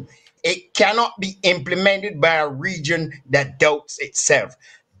through. It cannot be implemented by a region that doubts itself.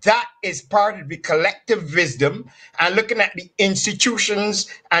 That is part of the collective wisdom and looking at the institutions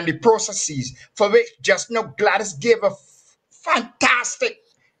and the processes for which just now Gladys gave a fantastic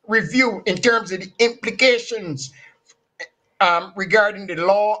review in terms of the implications regarding the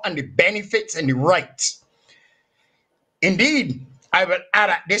law and the benefits and the rights. Indeed, I will add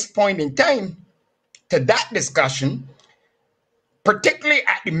at this point in time to that discussion, particularly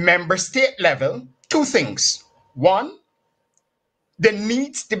at the member state level, two things. One, there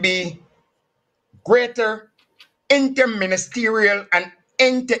needs to be greater interministerial and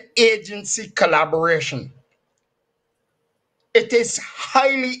interagency collaboration. It is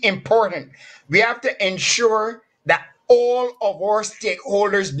highly important. We have to ensure that all of our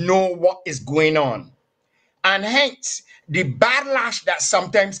stakeholders know what is going on. And hence, the backlash that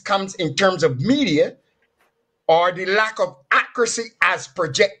sometimes comes in terms of media or the lack of accuracy as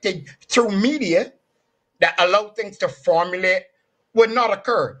projected through media that allow things to formulate would not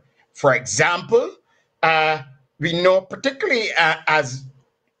occur. For example, we know particularly as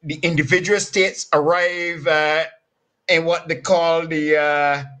the individual states arrive in what they call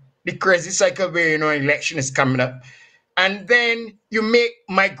the crazy cycle where election is coming up, and then you make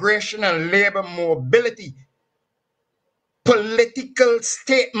migration and labor mobility political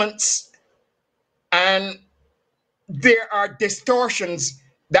statements, and there are distortions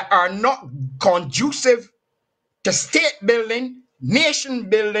that are not conducive to state building, nation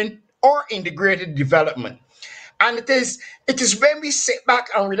building, or integrated development. And it is when we sit back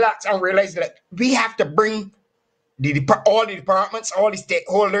and relax and realize that we have to bring all the departments, all the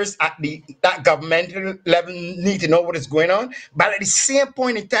stakeholders at that governmental level need to know what is going on. But at the same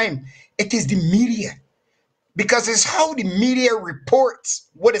point in time, it is the media. Because it's how the media reports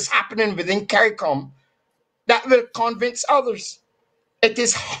what is happening within CARICOM that will convince others. It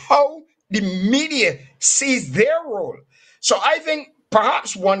is how the media sees their role. So I think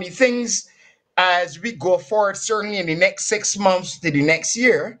perhaps one of the things as we go forward, certainly in the next 6 months to the next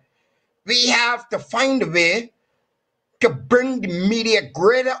year, we have to find a way to bring the media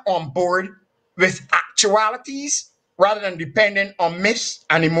greater on board with actualities rather than dependent on myths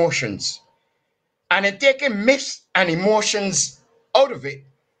and emotions. And in taking myths and emotions out of it,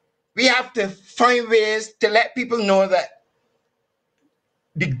 we have to find ways to let people know that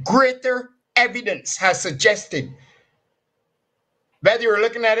the greater evidence has suggested, whether you're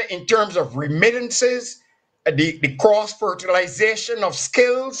looking at it in terms of remittances, the cross-fertilization of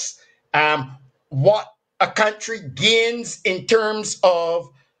skills, what a country gains in terms of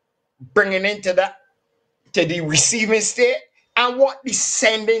bringing into that to the receiving state, and what the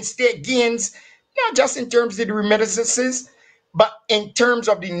sending state gains, not just in terms of the remittances, but in terms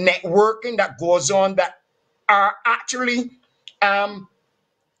of the networking that goes on that are actually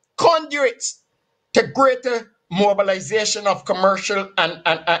conduits to greater mobilization of commercial and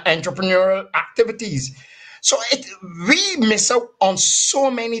entrepreneurial activities. So we miss out on so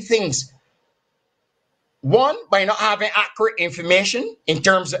many things. One, by not having accurate information in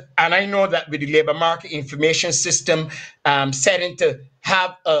terms of, and I know that with the labor market information system setting to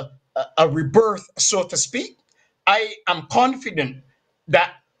have a rebirth, so to speak, I am confident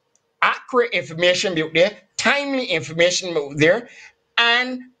that accurate information will be there, timely information will be there,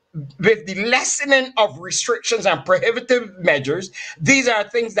 and with the lessening of restrictions and prohibitive measures, these are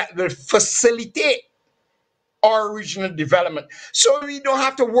things that will facilitate our regional development. So we don't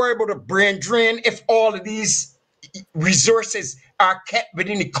have to worry about a brain drain if all of these resources are kept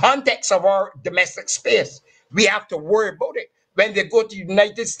within the context of our domestic space. We have to worry about it when they go to the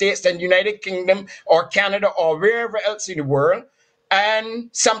United States and United Kingdom or Canada or wherever else in the world, and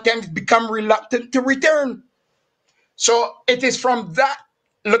sometimes become reluctant to return. So it is from that,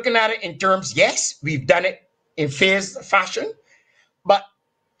 looking at it in terms, yes, we've done it in phased fashion, but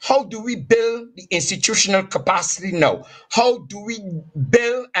how do we build the institutional capacity now? How do we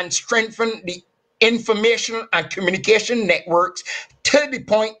build and strengthen the information and communication networks to the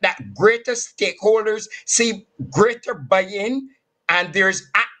point that greater stakeholders see greater buy-in and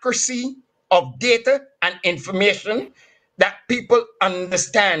there's accuracy of data and information, that people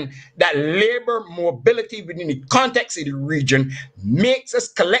understand that labor mobility within the context of the region makes us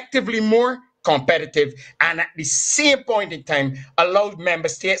collectively more competitive, and at the same point in time allows member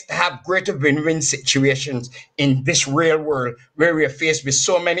states to have greater win-win situations in this real world where we are faced with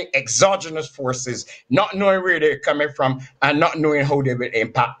so many exogenous forces, not knowing where they're coming from and not knowing how they will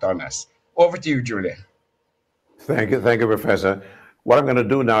impact on us. Over to you, Julian. Thank you, Professor. What I'm going to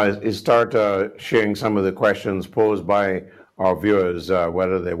do now is start sharing some of the questions posed by our viewers,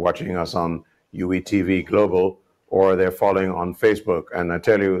 whether they're watching us on UETV Global or they're following on Facebook. And I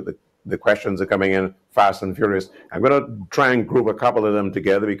tell you, the questions are coming in fast and furious. I'm going to try and group a couple of them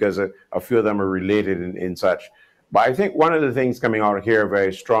together because a few of them are related in such. But I think one of the things coming out here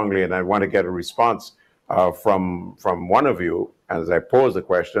very strongly, and I want to get a response from one of you as I pose the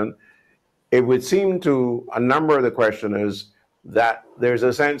question, it would seem to a number of the questioners that there's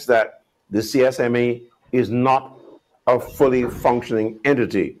a sense that the CSME is not a fully functioning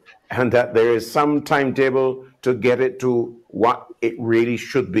entity and that there is some timetable to get it to what it really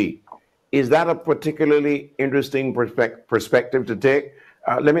should be. Is that a particularly interesting perspective to take?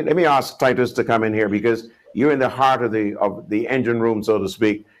 Let me ask Titus to come in here because you're in the heart of the engine room, so to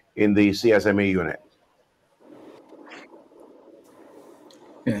speak, in the CSME unit.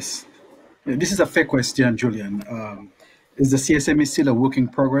 Yes, this is a fair question, Julian. Is the CSME still a work in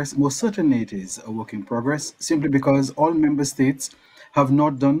progress? Most certainly it is a work in progress, simply because all member states have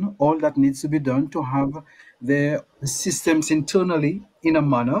not done all that needs to be done to have their systems internally in a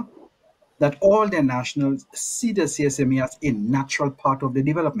manner that all their nationals see the CSME as a natural part of the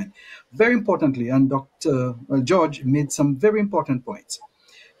development. Very importantly, and Dr. George made some very important points.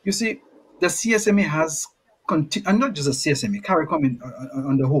 You see, the CSME has, and not just the CSME, CARICOM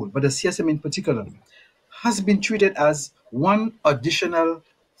on the whole, but the CSME in particular, has been treated as one additional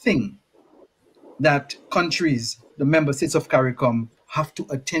thing that countries, the member states of CARICOM, have to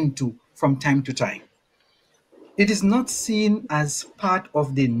attend to from time to time. It is not seen as part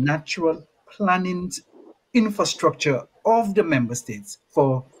of the natural planning infrastructure of the member states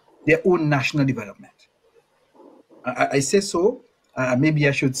for their own national development. I say so, maybe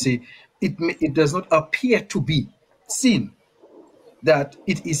I should say, it does not appear to be seen that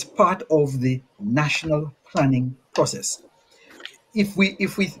it is part of the national planning process. If we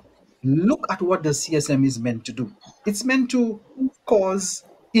look at what the CSM is meant to do, it's meant to cause,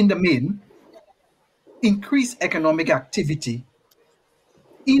 in the main, increase economic activity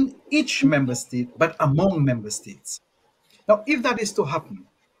in each member state, but among member states. Now, if that is to happen,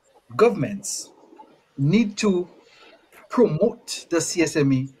 governments need to promote the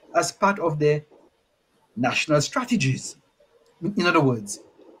CSME as part of their national strategies. In other words,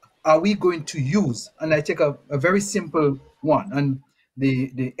 are we going to use, and I take a very simple one, and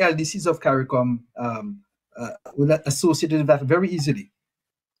the LDCs of CARICOM will associate with that very easily.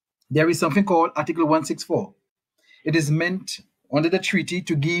 There is something called Article 164. It is meant under the treaty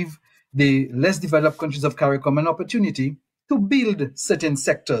to give the less developed countries of CARICOM an opportunity to build certain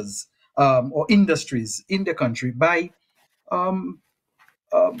sectors or industries in the country by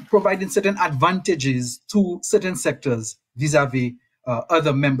providing certain advantages to certain sectors vis-a-vis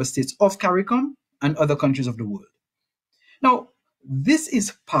other member states of CARICOM and other countries of the world. Now, this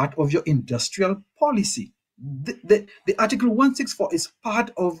is part of your industrial policy. The Article 164 is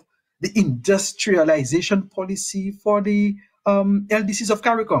part of the industrialization policy for the LDCs of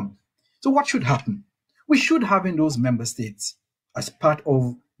CARICOM. So what should happen? We should have in those member states, as part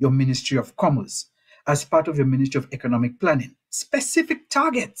of your Ministry of Commerce, as part of your Ministry of Economic Planning, specific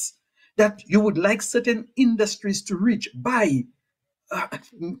targets that you would like certain industries to reach by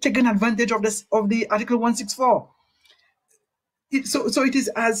taking advantage of the Article 164. So it is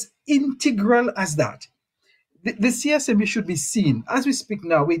as integral as that. The CSME should be seen, as we speak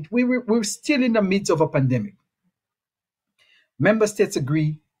now, we're still in the midst of a pandemic. Member states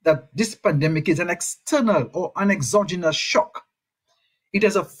agree that this pandemic is an external or an exogenous shock. It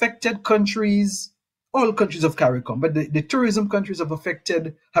has affected countries, all countries of CARICOM, but the tourism countries have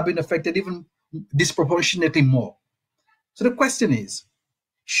been affected even disproportionately more. So the question is,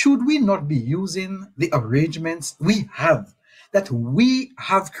 should we not be using the arrangements we have, that we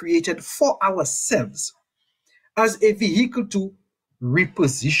have created for ourselves, as a vehicle to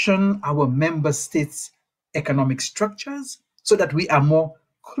reposition our member states' economic structures so that we are more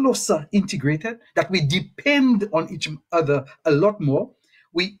closer integrated, that we depend on each other a lot more,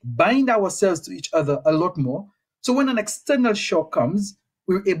 we bind ourselves to each other a lot more, so when an external shock comes,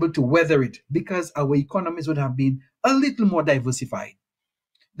 we're able to weather it because our economies would have been a little more diversified.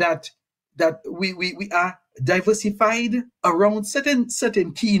 That we are diversified around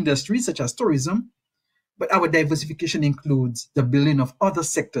certain key industries such as tourism, but our diversification includes the building of other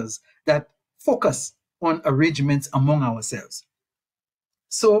sectors that focus on arrangements among ourselves.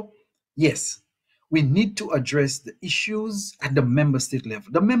 So, yes, we need to address the issues at the member state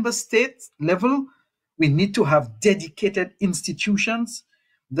level. The member state level, we need to have dedicated institutions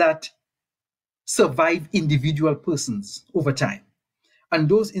that survive individual persons over time. And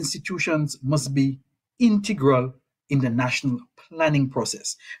those institutions must be integral in the national planning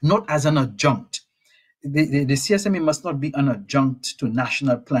process, not as an adjunct. The CSME must not be an adjunct to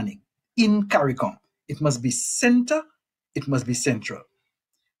national planning. In CARICOM, it must be center, it must be central.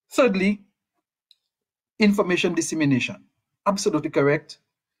 Thirdly, information dissemination. Absolutely correct.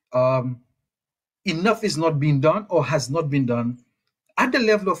 Enough is not being done or has not been done at the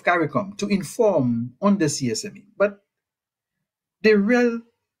level of CARICOM to inform on the CSME. But the real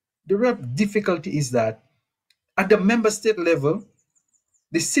difficulty is that at the member state level,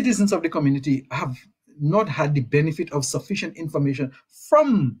 the citizens of the community have not had the benefit of sufficient information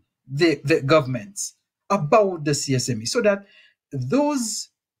from the governments about the CSME, so that those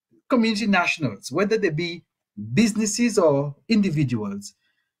community nationals, whether they be businesses or individuals,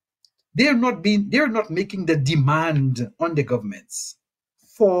 they're not making the demand on the governments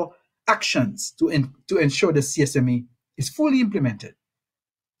for actions to ensure the CSME is fully implemented.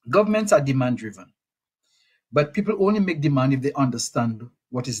 Governments are demand driven, but people only make demand if they understand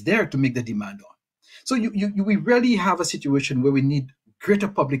what is there to make the demand on. So we really have a situation where we need greater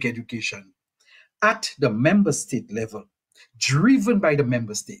public education at the member state level, driven by the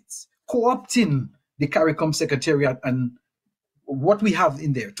member states, co-opting the CARICOM Secretariat and what we have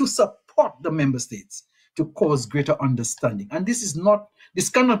in there to support the member states to cause greater understanding. And this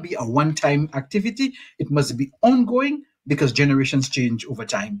cannot be a one-time activity. It must be ongoing, because generations change over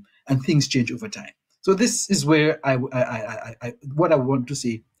time and things change over time. So this is where what I want to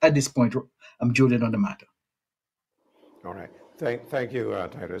say at this point. I'm Julian on the matter. All right. Thank you,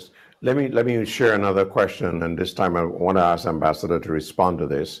 Titus. Let me share another question, and this time I want to ask Ambassador to respond to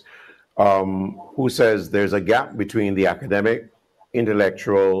this. Who says there's a gap between the academic,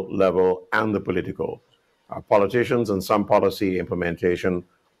 intellectual level and the political. Politicians and some policy implementation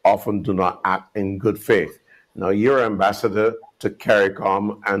often do not act in good faith. Now, you're ambassador to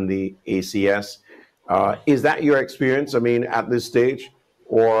CARICOM and the ACS. Is that your experience, I mean, at this stage?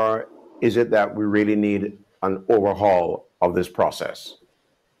 Or is it that we really need an overhaul of this process?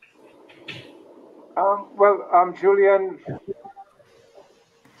 Julian,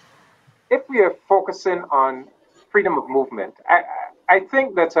 if we are focusing on freedom of movement, I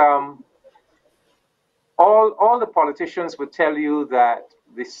think that all the politicians would tell you that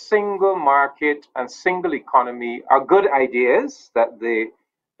the single market and single economy are good ideas that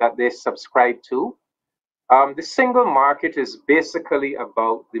they subscribe to. The single market is basically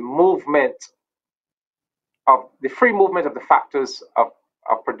about the free movement of the factors of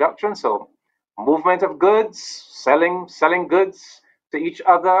production. So movement of goods, selling goods to each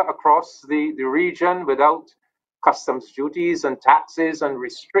other across the region without customs duties and taxes and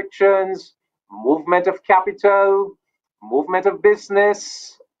restrictions, movement of capital, movement of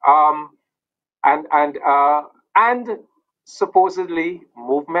business, and supposedly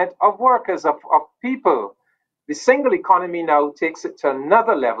movement of workers, of people. The single economy now takes it to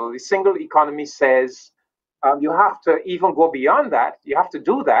another level. The single economy says you have to even go beyond that. You have to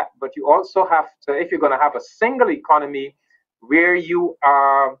do that, but you also have to, if you're going to have a single economy where you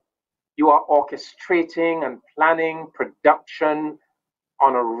are orchestrating and planning production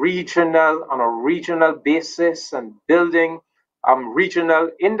on a regional basis and building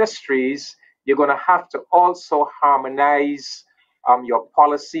regional industries, you're going to have to also harmonize your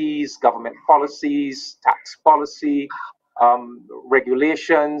policies, government policies, tax policy,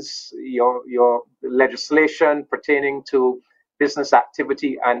 regulations, your legislation pertaining to business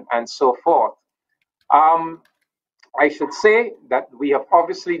activity, and so forth. I should say that we have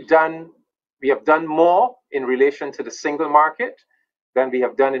done more in relation to the single market than we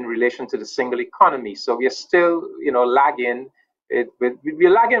have done in relation to the single economy. So we are still, lagging. We're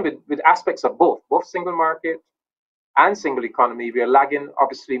lagging with aspects of both single market and single economy. We are lagging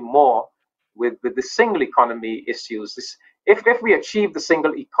obviously more with the single economy issues. If we achieve the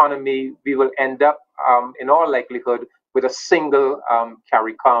single economy, we will end up, in all likelihood, with a single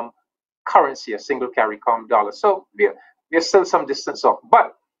CARICOM currency, a single CARICOM dollar. So we're still some distance off.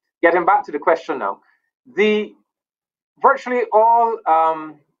 But getting back to the question now, virtually all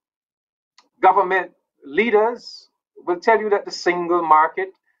government leaders will tell you that the single market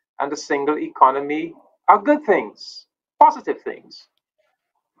and the single economy are good things, positive things.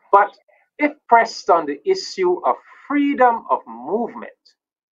 But if pressed on the issue of freedom of movement,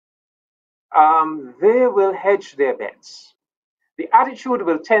 they will hedge their bets. The attitude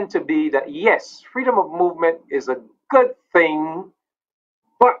will tend to be that, yes, freedom of movement is a good thing,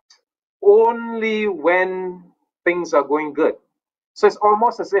 but only when things are going good. So it's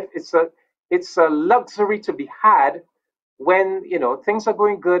almost as if it's a luxury to be had when things are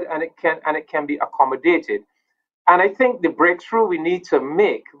going good, and it can be accommodated. And I think the breakthrough we need to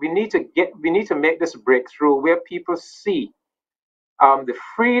make this breakthrough where people see the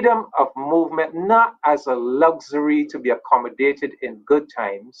freedom of movement not as a luxury to be accommodated in good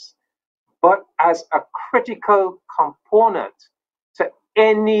times, but as a critical component to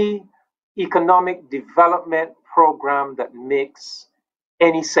any economic development program that makes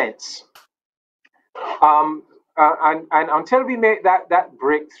any sense. And until we make that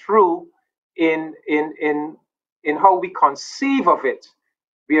breakthrough in how we conceive of it,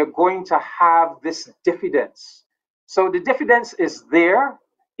 we are going to have this diffidence. So the diffidence is there,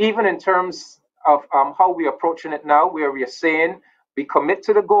 even in terms of how we're approaching it now, where we are saying we commit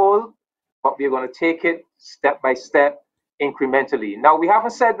to the goal, but we're going to take it step by step, incrementally. Now, we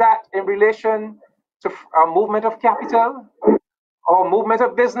haven't said that in relation to movement of capital or movement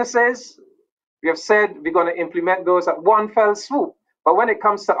of businesses. We have said we're going to implement those at one fell swoop. But when it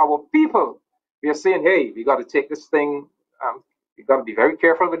comes to our people, we are saying, hey, we got to take this thing, we got to be very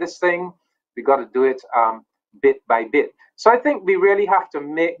careful with this thing. We got to do it bit by bit. So I think we really have to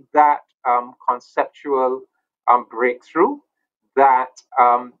make that conceptual breakthrough that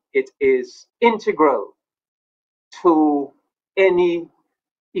it is integral to any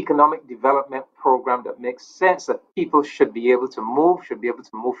economic development program that makes sense, that people should be able to move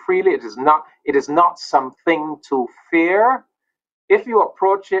freely. It is not something to fear. If you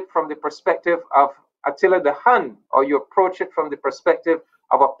approach it from the perspective of Attila the Hun, or you approach it from the perspective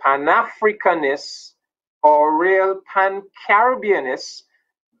of a Pan-Africanist or real Pan-Caribbeanist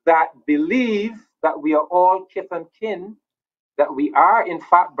that believe that we are all kith and kin, that we are in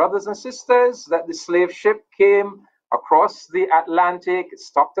fact brothers and sisters, that the slave ship came across the Atlantic, it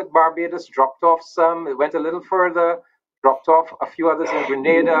stopped at Barbados, dropped off some, it went a little further, dropped off a few others in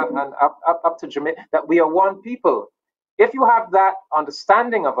Grenada and up to Jamaica, that we are one people. If you have that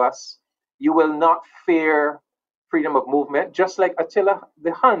understanding of us, you will not fear freedom of movement, just like Attila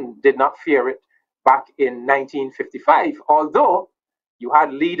the Hun did not fear it back in 1955, although you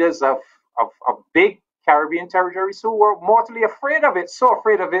had leaders of big Caribbean territories who were mortally afraid of it, so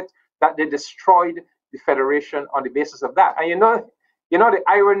afraid of it that they destroyed the federation on the basis of that. And you know the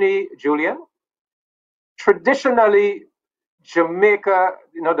irony, Julian? Traditionally, Jamaica,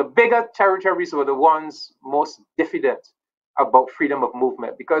 the bigger territories were the ones most diffident about freedom of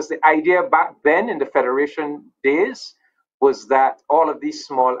movement, because the idea back then in the federation days was that all of these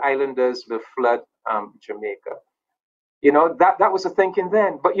small islanders will flood Jamaica. That was the thinking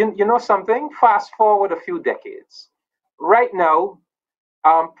then. But you know something? Fast forward a few decades. Right now,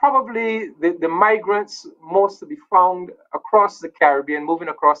 probably the migrants most to be found across the Caribbean, moving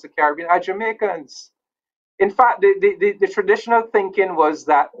across the Caribbean, are Jamaicans. In fact, the traditional thinking was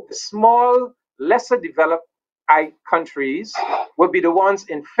that the small, lesser developed countries would be the ones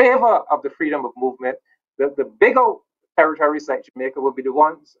in favor of the freedom of movement. The bigger territories like Jamaica would be the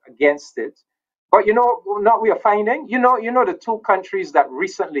ones against it. But what we are finding, the two countries that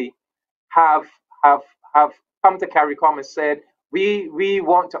recently have come to CARICOM and said, we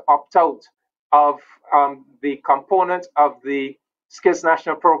want to opt out of the component of the Skills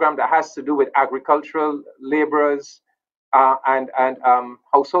National Program that has to do with agricultural laborers and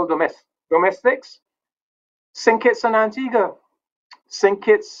household domestics. St. Kitts and Antigua. St.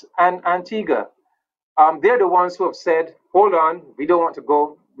 Kitts and Antigua. They're the ones who have said, hold on, we don't want to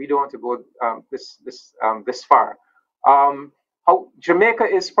go this far. Jamaica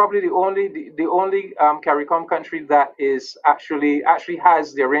is probably the only CARICOM country that is actually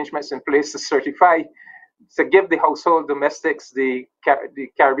has the arrangements in place to certify, to give the household domestics the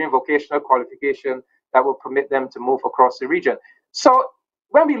Caribbean vocational qualification that will permit them to move across the region. So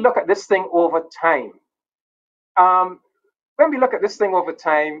when we look at this thing over time,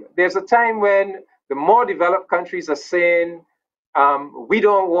 there's a time when the more developed countries are saying, we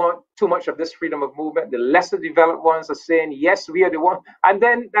don't want too much of this freedom of movement. The lesser developed ones are saying, yes, we are the one. And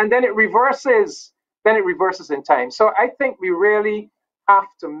then it reverses. Then it reverses in time. So I think we really have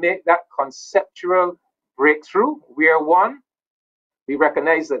to make that conceptual breakthrough. We are one. We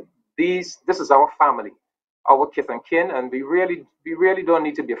recognize that this is our family, our kith and kin, and we really don't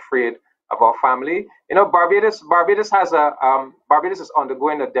need to be afraid of our family. Barbados is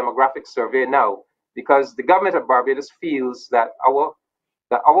undergoing a demographic survey now, because the government of Barbados feels that our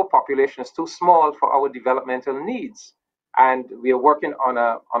population is too small for our developmental needs, and we are working on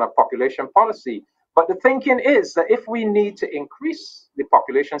a population policy. But the thinking is that if we need to increase the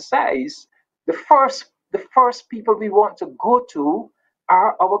population size, the first people we want to go to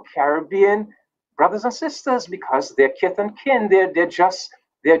are our Caribbean brothers and sisters, because they're kith and kin. They're just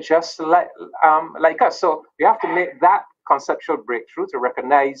like us. So we have to make that conceptual breakthrough to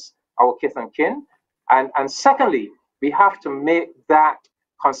recognize our kith and kin. And secondly, we have to make that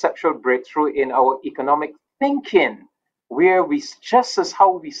conceptual breakthrough in our economic thinking, where we, just as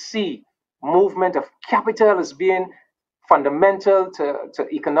how we see movement of capital as being fundamental to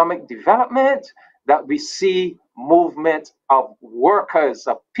economic development, that we see movement of workers,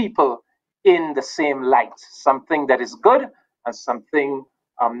 of people in the same light, something that is good and something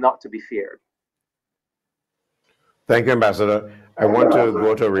not to be feared. Thank you, Ambassador. I want to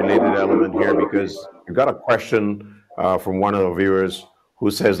go to a related element here because I got a question from one of the viewers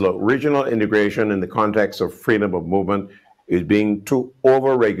who says, look, regional integration in the context of freedom of movement is being too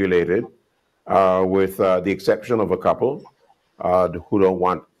over-regulated, with the exception of a couple who don't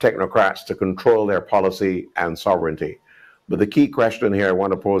want technocrats to control their policy and sovereignty. But the key question here I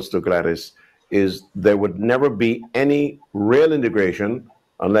want to pose to Gladys is there would never be any real integration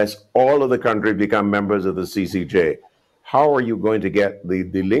unless all of the countries become members of the CCJ. How are you going to get the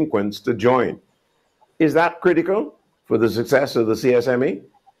delinquents to join? Is that critical for the success of the CSME?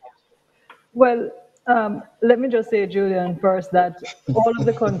 Well, let me just say, Julian, first that all of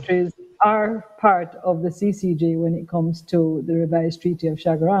the countries are part of the CCJ when it comes to the revised Treaty of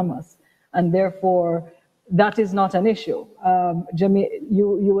Chaguaramas, and therefore that is not an issue.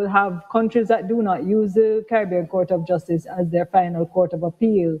 You will have countries that do not use the Caribbean Court of Justice as their final court of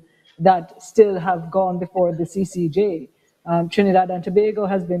appeal that still have gone before the CCJ. Trinidad and Tobago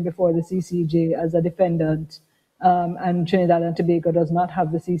has been before the CCJ as a defendant, and Trinidad and Tobago does not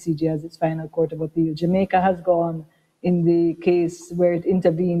have the CCJ as its final court of appeal. Jamaica has gone in the case where it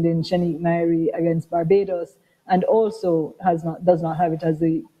intervened in Shanique Mairi against Barbados, and also does not have it as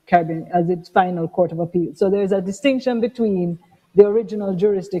the Caribbean as its final court of appeal. So there's a distinction between the original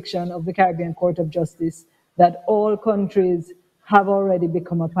jurisdiction of the Caribbean Court of Justice that all countries have already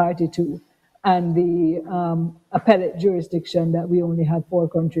become a party to, and the appellate jurisdiction that we only have 4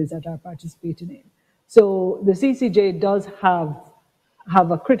 countries that are participating in. So the CCJ does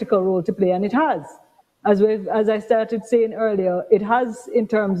have a critical role to play, and it has. As I started saying earlier, it has in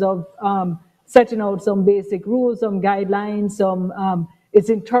terms of setting out some basic rules, some guidelines, some its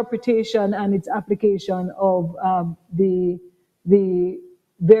interpretation and its application of the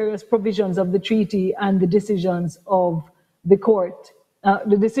various provisions of the treaty and the decisions of the court,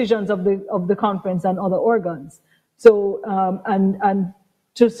 the decisions of the conference and other organs. So and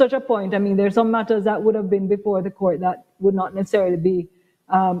to such a point, I mean, there are some matters that would have been before the court that would not necessarily be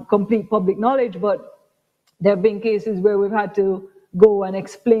complete public knowledge, but there have been cases where we've had to go and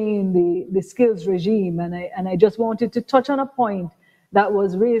explain the skills regime. And I just wanted to touch on a point that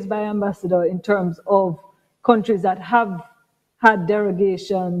was raised by Ambassador in terms of countries that have had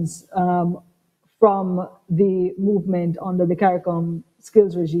derogations from the movement under the CARICOM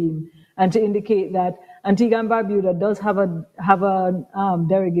skills regime, and to indicate that Antigua and Barbuda does have a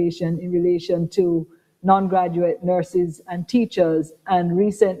derogation in relation to non-graduate nurses and teachers, and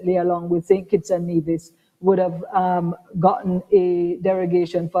recently, along with St. Kitts and Nevis, would have gotten a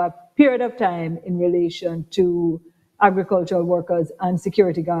derogation for a period of time in relation to agricultural workers and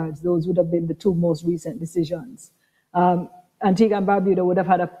security guards. Those would have been the 2 most recent decisions. Antigua and Barbuda would have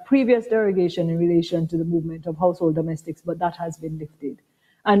had a previous derogation in relation to the movement of household domestics, but that has been lifted.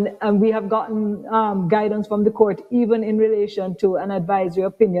 And we have gotten guidance from the court, even in relation to an advisory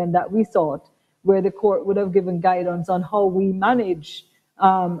opinion that we sought, where the court would have given guidance on how we manage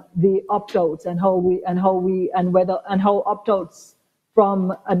the opt-outs and how opt-outs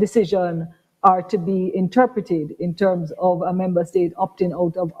from a decision are to be interpreted in terms of a member state opting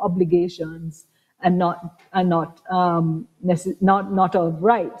out of obligations and not of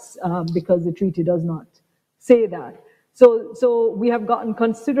rights, because the treaty does not say that. So we have gotten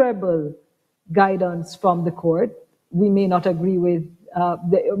considerable guidance from the court. We may not agree with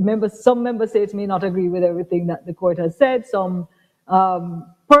some member states may not agree with everything that the court has said. Some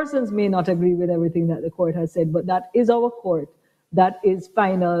persons may not agree with everything that the court has said, but that is our court. That is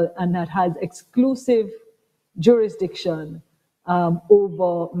final, and that has exclusive jurisdiction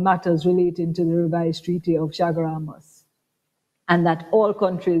over matters relating to the revised Treaty of Chaguaramas, and that all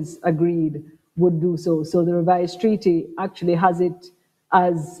countries agreed would do so. So the revised treaty actually has it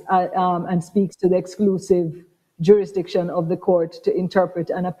as and speaks to the exclusive jurisdiction of the court to interpret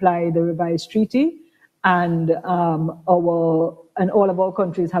and apply the revised treaty, and all of our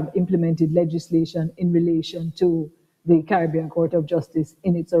countries have implemented legislation in relation to the Caribbean Court of Justice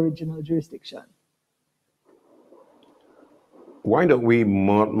in its original jurisdiction. Why don't we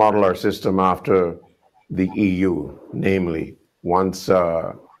model our system after the EU? Namely, once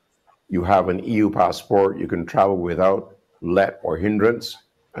you have an EU passport, you can travel without let or hindrance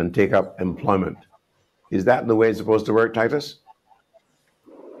and take up employment. Is that the way it's supposed to work, Titus?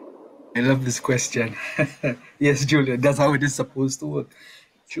 I love this question. Yes, Julia, that's how it is supposed to work.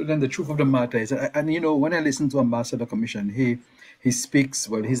 Julian, the truth of the matter is, and you know, when I listen to Ambassador Commission, he speaks,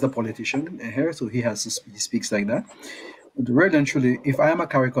 well, he's the politician here, so he speaks like that. But really and truly, if I am a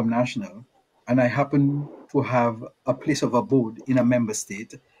CARICOM national and I happen to have a place of abode in a member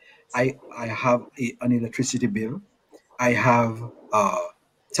state, I have an electricity bill, I have a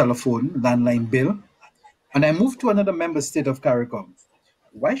telephone landline bill, and I move to another member state of CARICOM.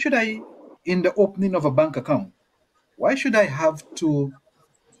 Why should I, in the opening of a bank account, why should I have to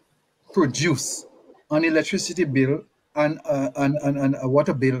produce an electricity bill and a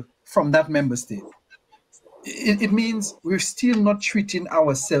water bill from that member state? It means we're still not treating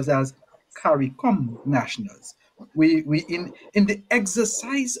ourselves as CARICOM nationals. We in the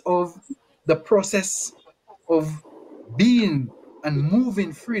exercise of the process of being and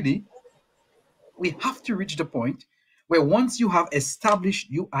moving freely, we have to reach the point where once you have established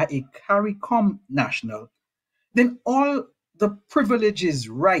you are a CARICOM national, then all the privileges,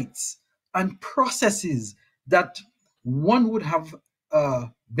 rights, and processes that one would have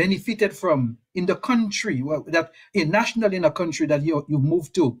benefited from in the country, well, that a national in a country that you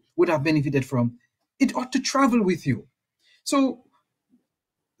moved to would have benefited from, it ought to travel with you. So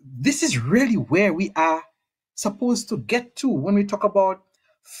this is really where we are supposed to get to when we talk about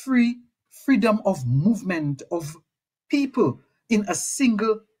freedom of movement of people in a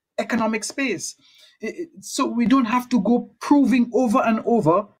single economic space. So we don't have to go proving over and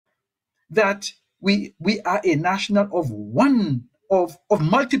over that we are a national of of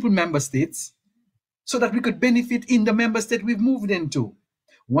multiple member states, so that we could benefit in the member state we've moved into.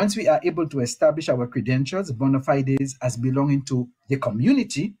 Once we are able to establish our credentials, bona fides, as belonging to the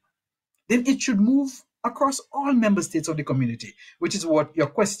community, then it should move across all member states of the community, which is what your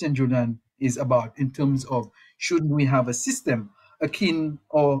question, Julian, is about in terms of should we have a system akin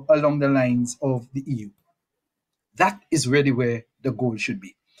or along the lines of the EU. That is really where the goal should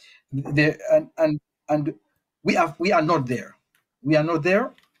be. There, and we are not there. We are not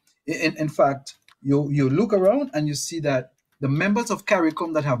there. In fact, you look around and you see that the members of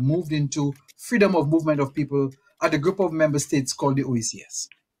CARICOM that have moved into freedom of movement of people are the group of member states called the OECS.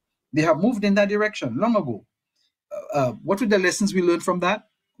 They have moved in that direction long ago. What were the lessons we learned from that?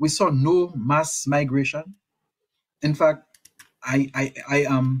 We saw no mass migration. In fact, I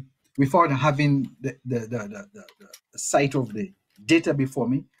am, without having the sight of the data before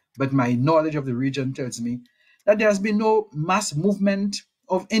me, but my knowledge of the region tells me that there has been no mass movement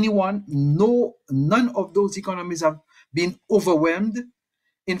of anyone. None of those economies have been overwhelmed.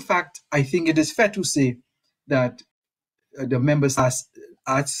 In fact, I think it is fair to say that the members are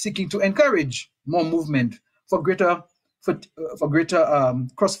seeking to encourage more movement for greater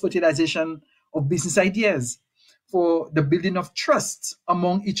cross-fertilization of business ideas, for the building of trust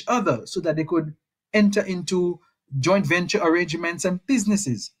among each other so that they could enter into joint venture arrangements and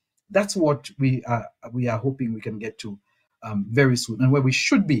businesses. That's what we are hoping we can get to very soon, and where we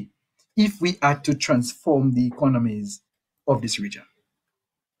should be if we are to transform the economies of this region.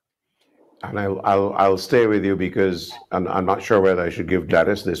 And I'll stay with you because I'm not sure whether I should give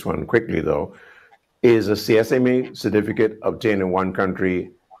Gladys this one quickly, though. Is a CSME certificate obtained in one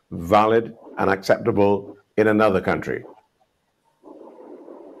country valid and acceptable in another country?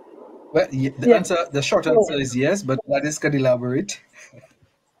 Well, the short answer is yes, but Gladys can elaborate.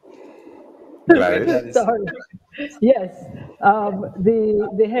 Gladys? Sorry. Yes,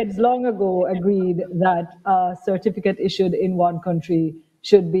 the heads long ago agreed that a certificate issued in one country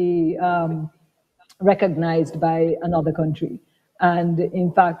should be recognized by another country. And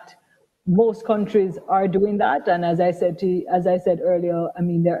in fact, most countries are doing that. And as I said earlier, I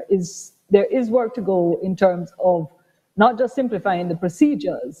mean, there is work to go in terms of not just simplifying the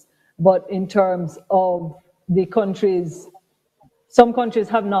procedures, but in terms of the countries. Some countries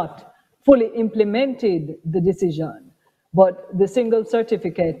have not fully implemented the decision, but the single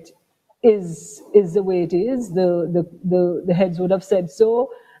certificate is the way it is. The heads would have said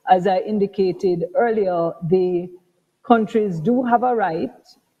so. As I indicated earlier, the countries do have a right,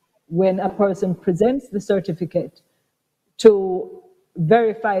 when a person presents the certificate, to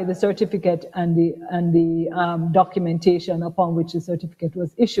verify the certificate and the documentation upon which the certificate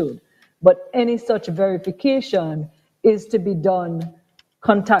was issued. But any such verification is to be done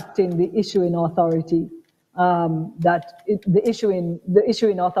contacting the issuing authority, the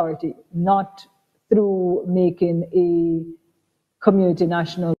issuing authority, not through making a community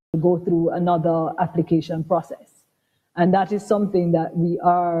national go through another application process. And that is something that we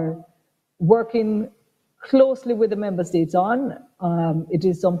are working closely with the member states on. It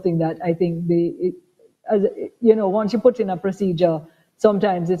is something that I think once you put in a procedure,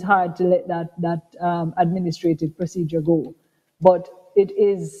 sometimes it's hard to let that administrative procedure go. But that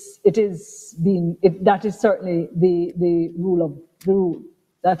is certainly the rule.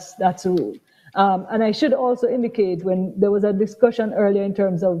 That's a rule. And I should also indicate, when there was a discussion earlier in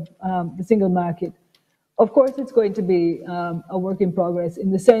terms of the single market, of course it's going to be a work in progress,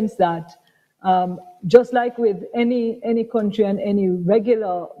 in the sense that just like with any country and any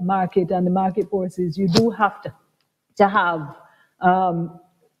regular market and the market forces, you do have to have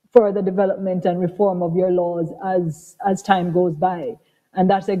further development and reform of your laws as time goes by. And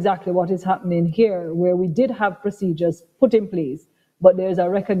that's exactly what is happening here, where we did have procedures put in place, but there's a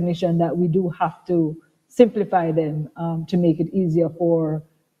recognition that we do have to simplify them to make it easier for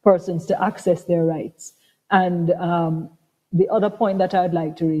persons to access their rights. And the other point that I'd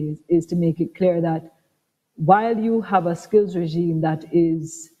like to raise is to make it clear that while you have a skills regime that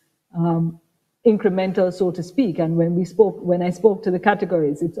is incremental, so to speak, and when I spoke to the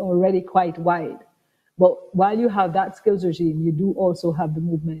categories, it's already quite wide. But while you have that skills regime, you do also have the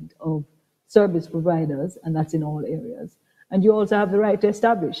movement of service providers, and that's in all areas. And you also have the right to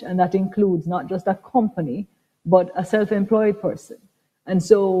establish, and that includes not just a company, but a self-employed person. And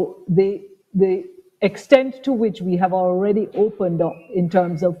so the extent to which we have already opened up in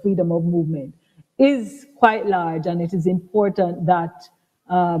terms of freedom of movement is quite large, and it is important that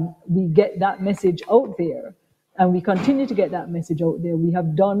we get that message out there, and we continue to get that message out there. We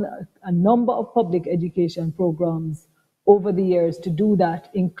have done a number of public education programs over the years to do that,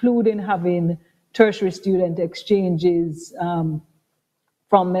 including having tertiary student exchanges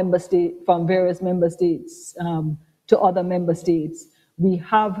from various member states to other member states. We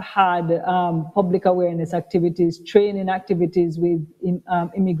have had public awareness activities, training activities with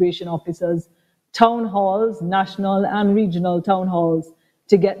immigration officers, town halls, national and regional town halls,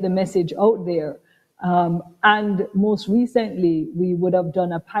 to get the message out there. And most recently, we would have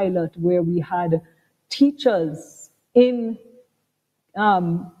done a pilot where we had teachers in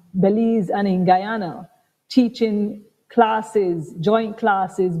Belize and in Guyana teaching classes, joint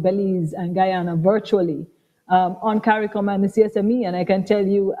classes, Belize and Guyana virtually on CARICOM and the CSME. And I can tell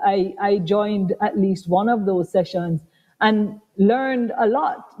you, I joined at least one of those sessions and learned a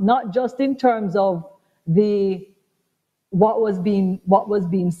lot, not just in terms of what was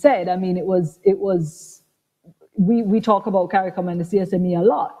being said. I mean, we talk about CARICOM and the CSME a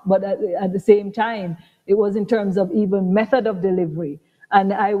lot, but at the same time, it was in terms of even method of delivery.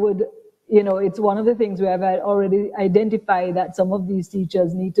 And I would, it's one of the things where I've already identified that some of these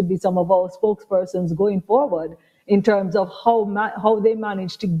teachers need to be some of our spokespersons going forward in terms of how they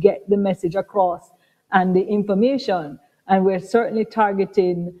manage to get the message across and the information. And we're certainly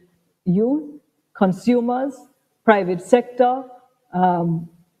targeting youth, consumers, private sector,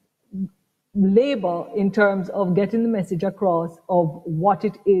 labor, in terms of getting the message across of what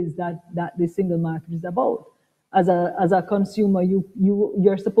it is that the single market is about. As a consumer,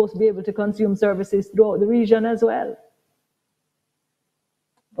 you're supposed to be able to consume services throughout the region as well.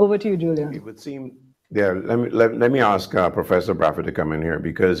 Over to you, Julian. It would seem, let me ask Professor Bradford to come in here,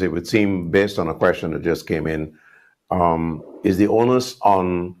 because it would seem, based on a question that just came in, is the onus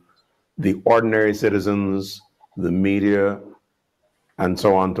on the ordinary citizens, the media, and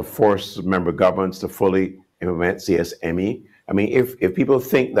so on, to force member governments to fully implement CSME? I mean, if people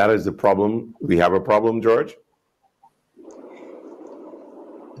think that is the problem, we have a problem, George?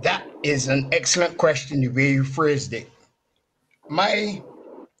 That is an excellent question, the way you phrased it. My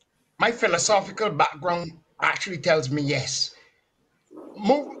philosophical background actually tells me yes.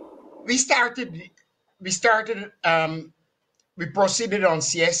 We proceeded on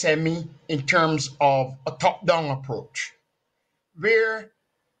CSME in terms of a top-down approach, where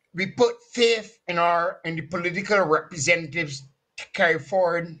we put faith in the political representatives to carry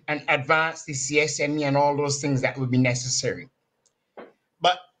forward and advance the CSME and all those things that would be necessary.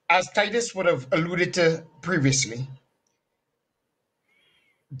 But as Titus would have alluded to previously,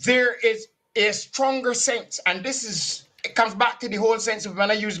 there is a stronger sense, and it comes back to the whole sense of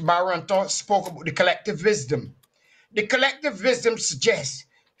when I used Barrow and spoke about the collective wisdom. The collective wisdom suggests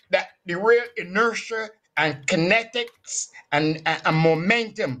that the real inertia and kinetics and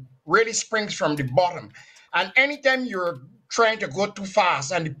momentum really springs from the bottom. And anytime you're trying to go too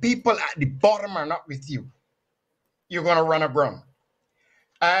fast and the people at the bottom are not with you, you're going to run aground.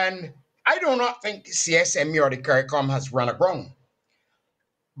 And I do not think CSME or the CARICOM has run aground.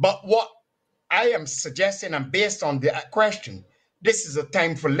 But what I am suggesting, and based on the question, this is a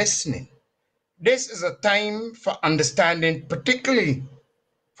time for listening. This is a time for understanding, particularly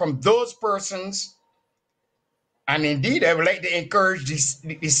from those persons. And indeed, I would like to encourage the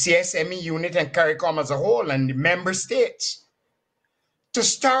CSME unit and CARICOM as a whole and the member states to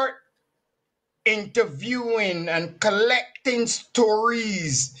start interviewing and collect collecting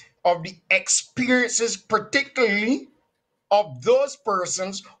stories of the experiences, particularly of those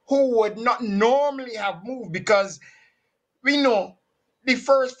persons who would not normally have moved, because we know the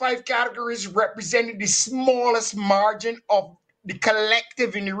first 5 categories represented the smallest margin of the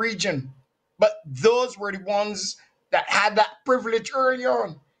collective in the region. But those were the ones that had that privilege early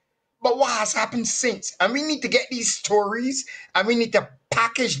on. But what has happened since? And we need to get these stories and we need to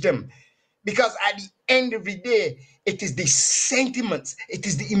package them, because at the end of the day, it is the sentiments, it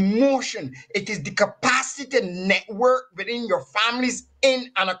is the emotion, it is the capacity to network within your families in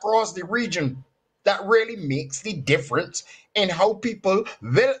and across the region that really makes the difference in how people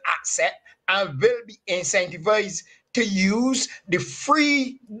will accept and will be incentivized to use the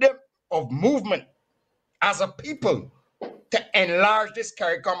freedom of movement as a people to enlarge this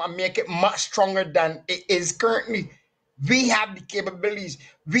CARICOM and make it much stronger than it is currently. We have the capabilities.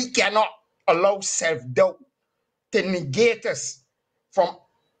 We cannot allow self-doubt to negate us from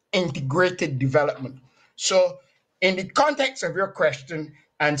integrated development. So, in the context of your question,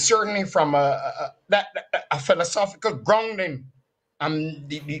 and certainly from a philosophical grounding,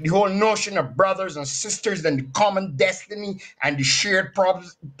 the whole notion of brothers and sisters and the common destiny and the shared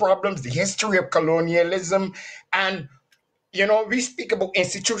problems, the history of colonialism, and we speak about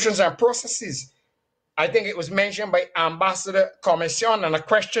institutions and processes. I think it was mentioned by Ambassador Commission, and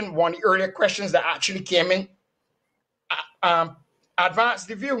one of the earlier questions that actually came in advanced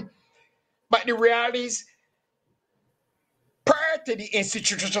the view. But the reality is, prior to the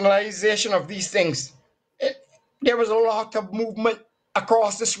institutionalization of these things, there was a lot of movement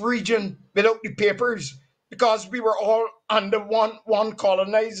across this region without the papers, because we were all under one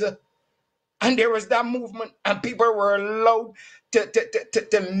colonizer. And there was that movement, and people were allowed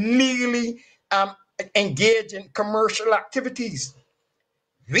to legally engage in commercial activities.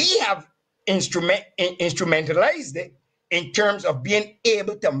 We have instrumentalized it in terms of being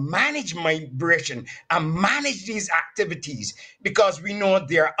able to manage migration and manage these activities, because we know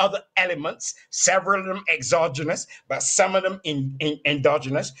there are other elements, several of them exogenous, but some of them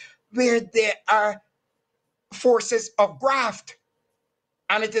endogenous, where there are forces of graft.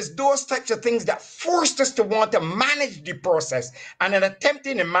 And it is those types of things that forced us to want to manage the process. And in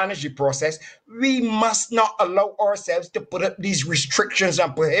attempting to manage the process, we must not allow ourselves to put up these restrictions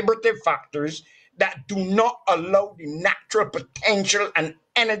and prohibitive factors that do not allow the natural potential and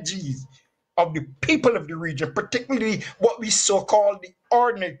energies of the people of the region, particularly what we so-call the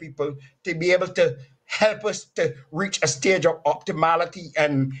ordinary people, to be able to help us to reach a stage of optimality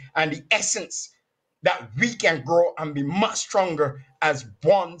and the essence that we can grow and be much stronger as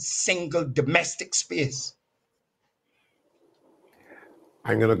one single domestic space.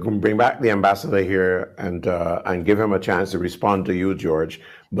 I'm going to bring back the ambassador here and give him a chance to respond to you, George.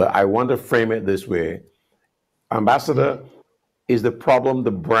 But I want to frame it this way. Ambassador, is the problem the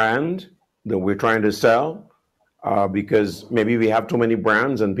brand that we're trying to sell? Because maybe we have too many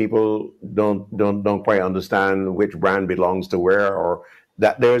brands and people don't quite understand which brand belongs to where, or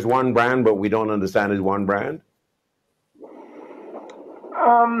that there's one brand but we don't understand is one brand?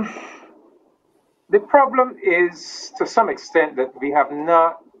 The problem is, to some extent, that we have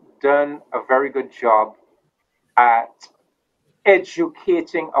not done a very good job at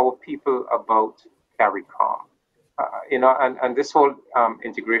educating our people about CARICOM. And this whole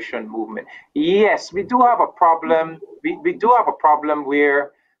integration movement. Yes, we do have a problem. We do have a problem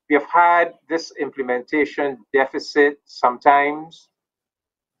where we have had this implementation deficit sometimes,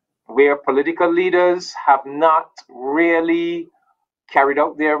 where political leaders have not really carried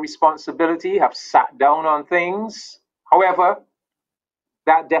out their responsibility, have sat down on things. However,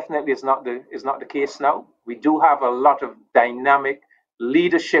 that definitely is not the case now. We do have a lot of dynamic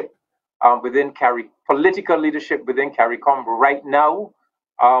leadership within political leadership within CARICOM right now,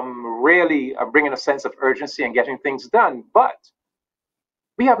 really bringing a sense of urgency and getting things done. But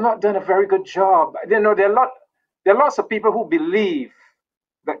we have not done a very good job. There are lots of people who believe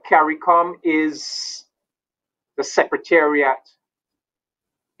that CARICOM is the secretariat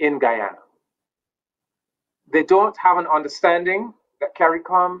in Guyana. They don't have an understanding that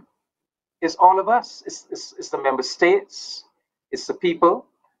CARICOM is all of us. It's the member states. It's the people.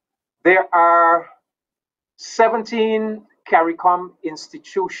 There are 17 CARICOM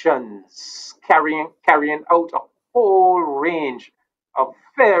institutions carrying out a whole range of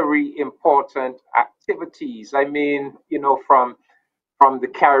very important activities. I mean, from the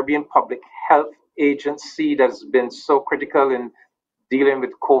Caribbean Public Health Agency that's been so critical in dealing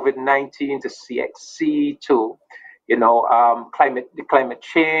with COVID-19, to CXC, to climate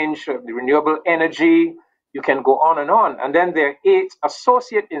change, the renewable energy. You can go on. And then there are 8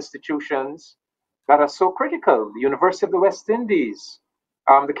 associate institutions that are so critical, the University of the West Indies,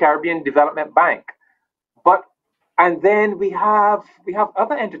 the Caribbean Development Bank. And then we have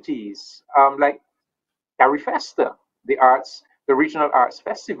other entities like CARIFESTA, the Regional Arts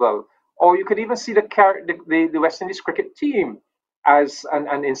Festival, or you could even see the West Indies cricket team as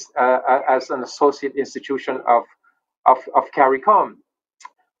as an associate institution of CARICOM.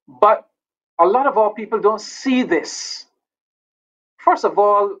 But a lot of our people don't see this. First of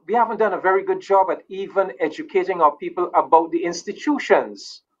all, we haven't done a very good job at even educating our people about the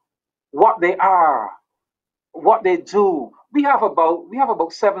institutions, what they are, what they do. We have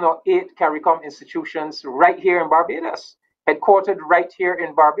about 7 or 8 CARICOM institutions right here in Barbados, headquartered right here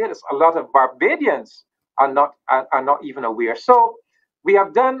in Barbados. A lot of Barbadians are not even aware. So we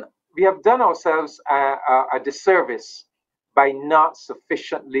have done ourselves a disservice by not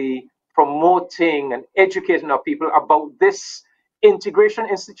sufficiently promoting and educating our people about this integration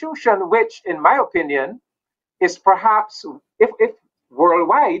institution, which, in my opinion, is perhaps, if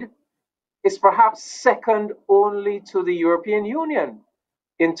worldwide, is perhaps second only to the European Union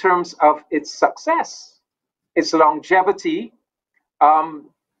in terms of its success, its longevity. I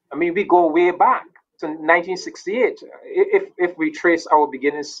mean, we go way back to 1968 if we trace our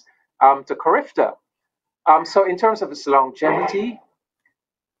beginnings to CARIFTA. So in terms of its longevity,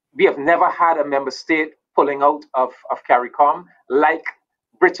 we have never had a member state pulling out of CARICOM like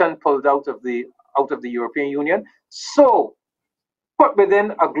Britain pulled out of the European Union. So, put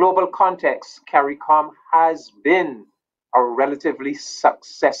within a global context, CARICOM has been a relatively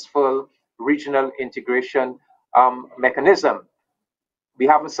successful regional integration mechanism. We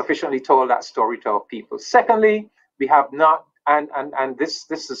haven't sufficiently told that story to our people. Secondly, we have not, and this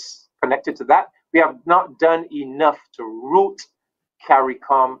is connected to that, we have not done enough to root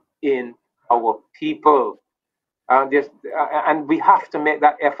CARICOM in our people. And we have to make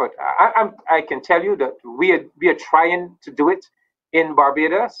that effort. I can tell you that we are trying to do it in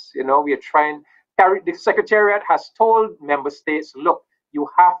Barbados. You know, we are trying. The Secretariat has told member states, look, you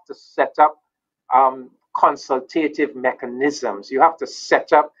have to set up consultative mechanisms. You have to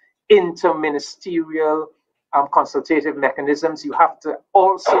set up interministerial consultative mechanisms. You have to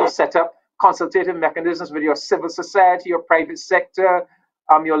also set up consultative mechanisms with your civil society, your private sector,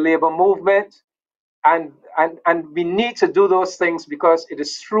 your labor movement. And we need to do those things because it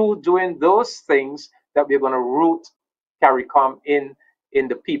is through doing those things that we're going to root CARICOM in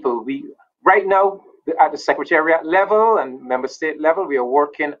the people. We right now at the Secretariat level and member state level, we are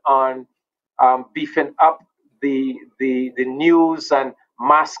working on beefing up the news and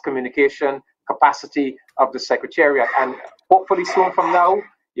mass communication capacity of the Secretariat. And hopefully soon from now,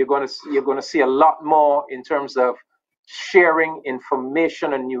 you're going to see a lot more in terms of sharing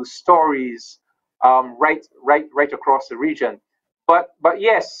information and news stories right across the region. But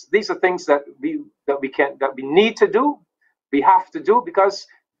yes, these are things that we need to do. We have to do because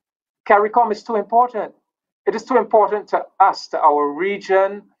CARICOM is too important. It is too important to us, to our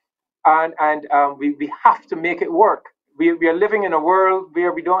region, and we have to make it work. We are living in a world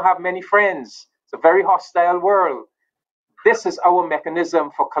where we don't have many friends. It's a very hostile world. This is our mechanism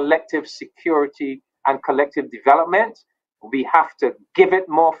for collective security and collective development. We have to give it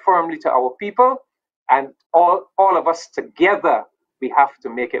more firmly to our people, and all of us together, we have to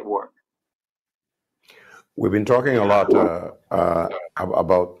make it work. We've been talking a lot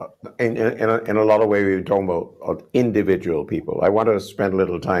about, in a lot of ways, we've been talking about individual people. I want to spend a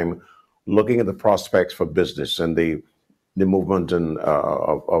little time looking at the prospects for business and the movement and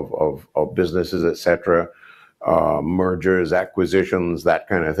of businesses, etc., mergers, acquisitions, that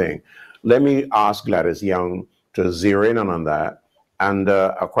kind of thing. Let me ask Gladys Young to zero in on that. And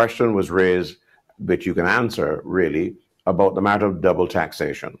a question was raised, which you can answer, really, about the matter of double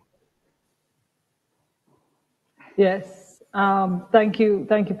taxation. Yes, thank you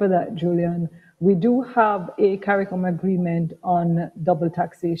for that, Julian. We do have a CARICOM agreement on double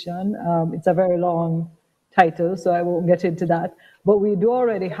taxation. It's a very long title, so I won't get into that. But we do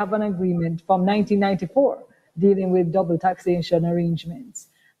already have an agreement from 1994 dealing with double taxation arrangements.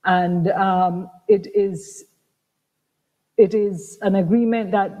 And it is an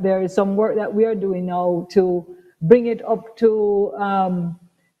agreement that there is some work that we are doing now to bring it up to,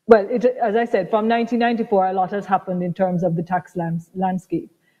 as I said, from 1994, a lot has happened in terms of the tax landscape.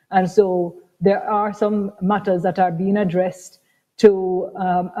 And so there are some matters that are being addressed to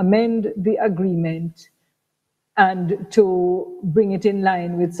amend the agreement and to bring it in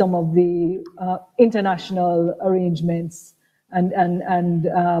line with some of the international arrangements and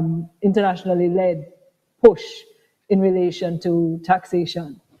internationally led push in relation to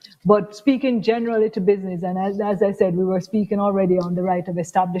taxation. But speaking generally to business, and as I said, we were speaking already on the right of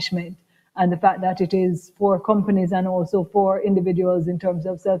establishment and the fact that it is for companies and also for individuals in terms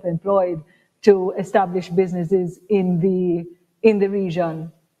of self-employed to establish businesses in the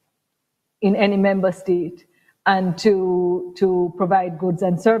region, in any member state, and to provide goods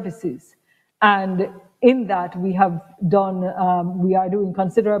and services. And in that, we are doing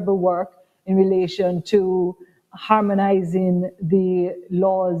considerable work in relation to harmonizing the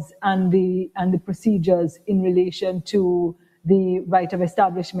laws and the procedures in relation to the right of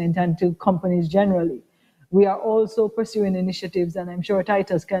establishment and to companies generally. We are also pursuing initiatives, and I'm sure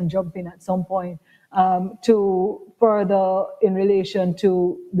Titus can jump in at some point, to further in relation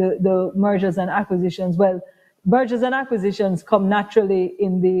to the mergers and acquisitions. Well, mergers and acquisitions come naturally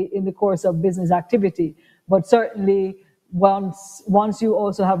in the course of business activity, but certainly once you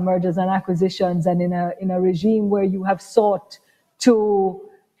also have mergers and acquisitions, and in a regime where you have sought to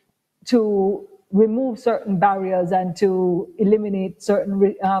remove certain barriers and to eliminate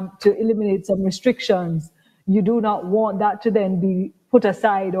some restrictions, you do not want that to then be put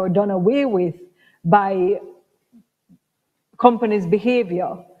aside or done away with by companies'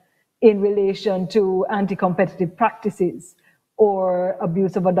 behavior in relation to anti-competitive practices or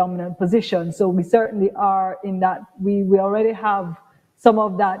abuse of a dominant position. So we certainly are in that. We already have some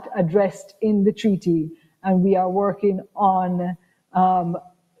of that addressed in the treaty, and we are working on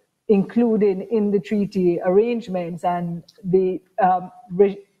including in the treaty arrangements and the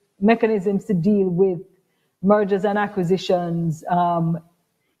mechanisms to deal with mergers and acquisitions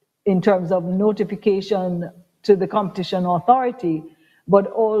in terms of notification to the competition authority, but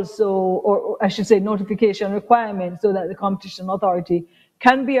also, or I should say notification requirements, so that the competition authority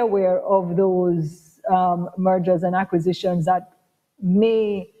can be aware of those mergers and acquisitions that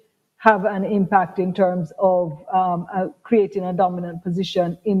may have an impact in terms of creating a dominant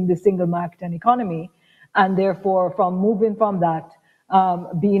position in the single market and economy, and therefore from moving from that,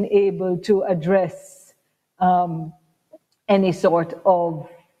 being able to address any sort of,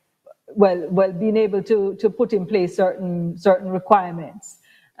 being able to put in place certain requirements.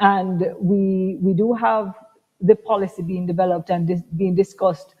 And we do have the policy being developed and being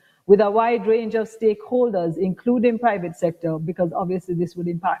discussed with a wide range of stakeholders, including private sector, because obviously this would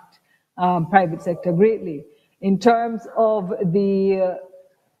impact private sector greatly. In terms of the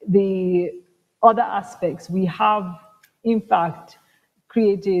other aspects, we have in fact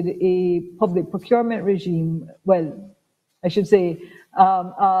created a public procurement regime, I should say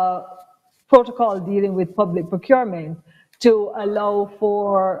a protocol dealing with public procurement to allow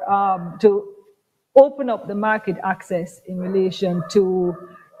for, to open up the market access in relation to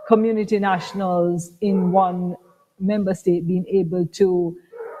community nationals in one member state being able to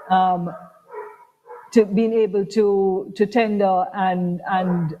tender and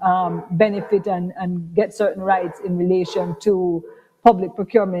benefit and get certain rights in relation to public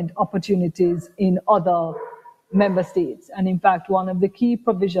procurement opportunities in other member states. And in fact, one of the key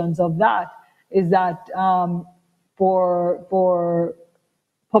provisions of that is that for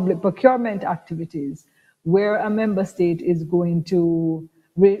public procurement activities, where a member state is going to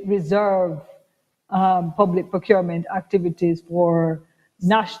reserve public procurement activities for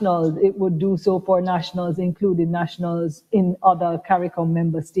nationals, it would do so for nationals, including nationals in other CARICOM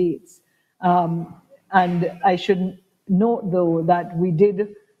member states. And I should note, though, that we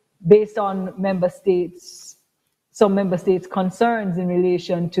did, based on some member states' concerns in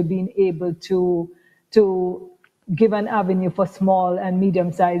relation to being able to give an avenue for small and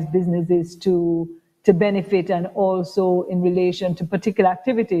medium-sized businesses to benefit, and also in relation to particular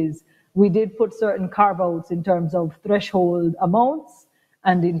activities, we did put certain carve-outs in terms of threshold amounts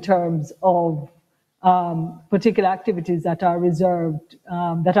and in terms of particular activities that are reserved,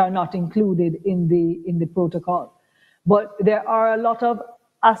 that are not included in the protocol. But there are a lot of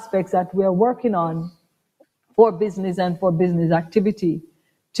aspects that we are working on for business and for business activity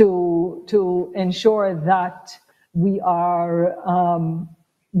to ensure that we are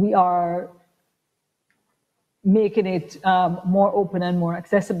making it more open and more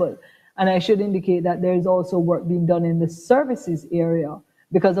accessible. And I should indicate that there is also work being done in the services area,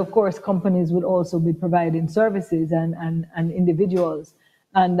 because of course companies would also be providing services and individuals,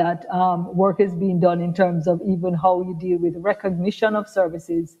 and that work is being done in terms of even how you deal with recognition of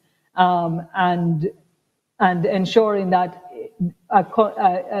services, and ensuring that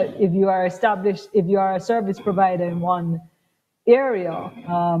if you are a service provider in one area,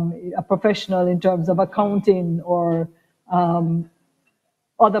 a professional in terms of accounting or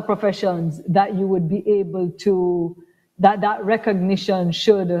other professions, that you would be able to, that recognition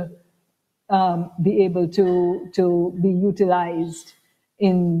should be able to be utilized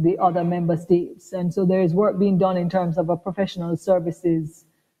in the other member states. And so there is work being done in terms of a professional services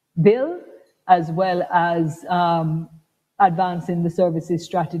bill, as well as advancing the services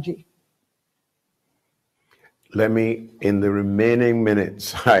strategy. Let me, in the remaining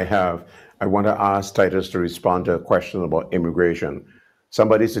minutes I want to ask Titus to respond to a question about immigration.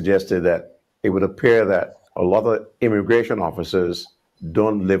 Somebody suggested that it would appear that a lot of immigration officers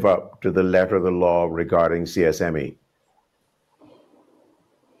don't live up to the letter of the law regarding CSME.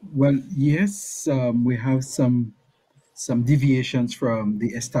 Well, yes, we have some deviations from the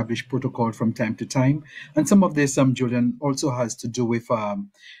established protocol from time to time, and some of this, Julian, also has to do with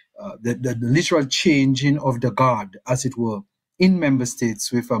the literal changing of the guard, as it were, in member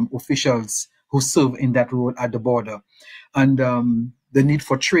states with officials who serve in that role at the border, and the need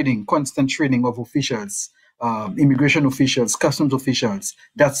for training, constant training of officials, immigration officials, customs officials.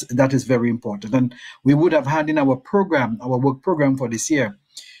 That is very important, and we would have had in our program, our work program for this year,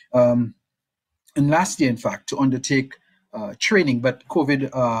 and last year, in fact, to undertake training, but COVID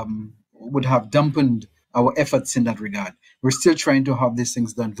would have dampened our efforts in that regard. We're still trying to have these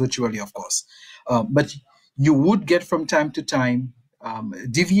things done virtually, of course. But you would get from time to time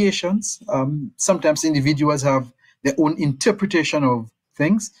deviations. Sometimes individuals have their own interpretation of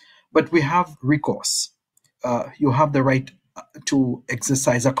things, but we have recourse. You have the right to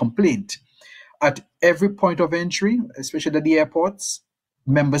exercise a complaint. At every point of entry, especially at the airports,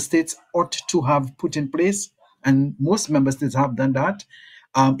 member states ought to have put in place, and most member states have done that,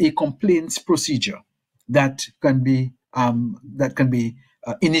 a complaints procedure that can be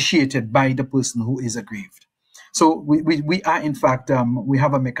initiated by the person who is aggrieved. So we are, in fact, we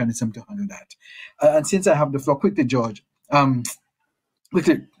have a mechanism to handle that. And since I have the floor, quickly, George,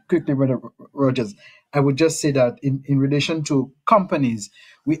 quickly, Brother Rogers, I would just say that in relation to companies,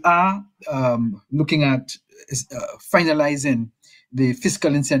 we are looking at finalizing the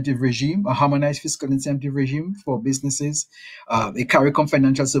fiscal incentive regime, a harmonized fiscal incentive regime for businesses, a CARICOM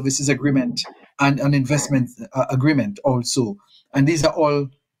financial services agreement, and an investment agreement also. And these are all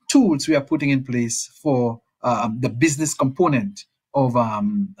tools we are putting in place for the business component of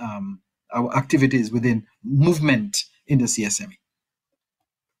our activities within movement in the CSME.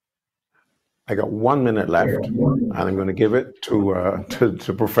 I got 1 minute left, and I'm going to give it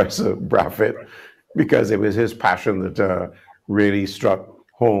to Professor Braffett, because it was his passion that really struck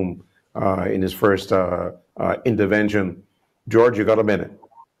home in his first intervention. George, you got a minute.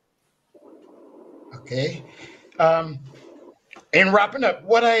 Okay. In wrapping up,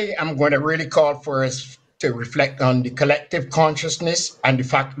 what I am going to really call for is to reflect on the collective consciousness and the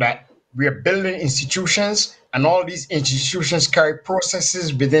fact that we are building institutions, and all these institutions carry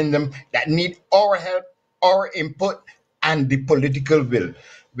processes within them that need our help, our input, and the political will.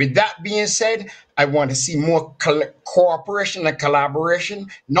 With that being said, I want to see more cooperation and collaboration,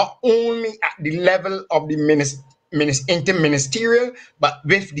 not only at the level of the interministerial, but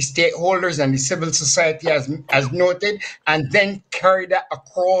with the stakeholders and the civil society, as noted, and then carry that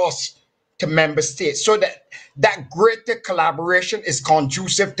across to member states, so that that greater collaboration is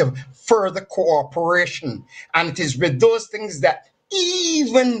conducive to further cooperation. And it is with those things that,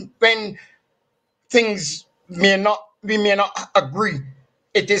 even when things we may not agree,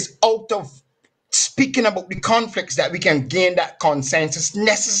 it is out of speaking about the conflicts that we can gain that consensus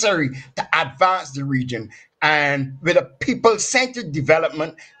necessary to advance the region, and with a people-centered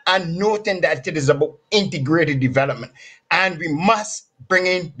development, and noting that it is about integrated development. And we must bring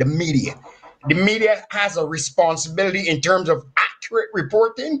in the media. The media has a responsibility in terms of accurate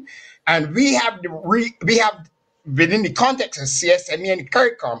reporting, and we have within the context of CSME and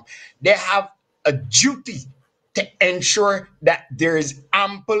CARICOM, they have a duty to ensure that there is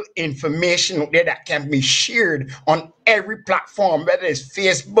ample information there that can be shared on every platform, whether it's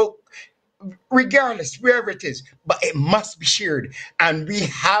Facebook, regardless, wherever it is, but it must be shared. And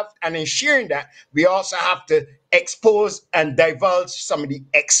in sharing that, we also have to expose and divulge some of the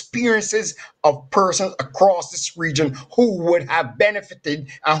experiences of persons across this region who would have benefited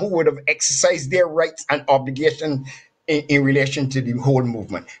and who would have exercised their rights and obligations in relation to the whole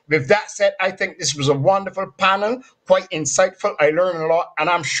movement. With that said, I think this was a wonderful panel, quite insightful. I learned a lot, and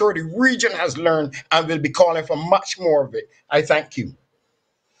I'm sure the region has learned and will be calling for much more of it. I thank you.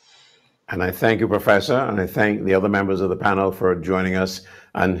 And I thank you, Professor, and I thank the other members of the panel for joining us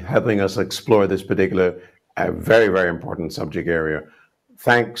and helping us explore this particular very, very important subject area.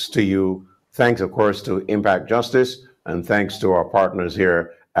 Thanks to you. Thanks, of course, to Impact Justice, and thanks to our partners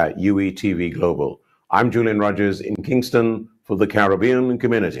here at UETV Global. I'm Julian Rogers in Kingston for the Caribbean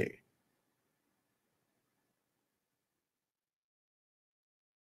community.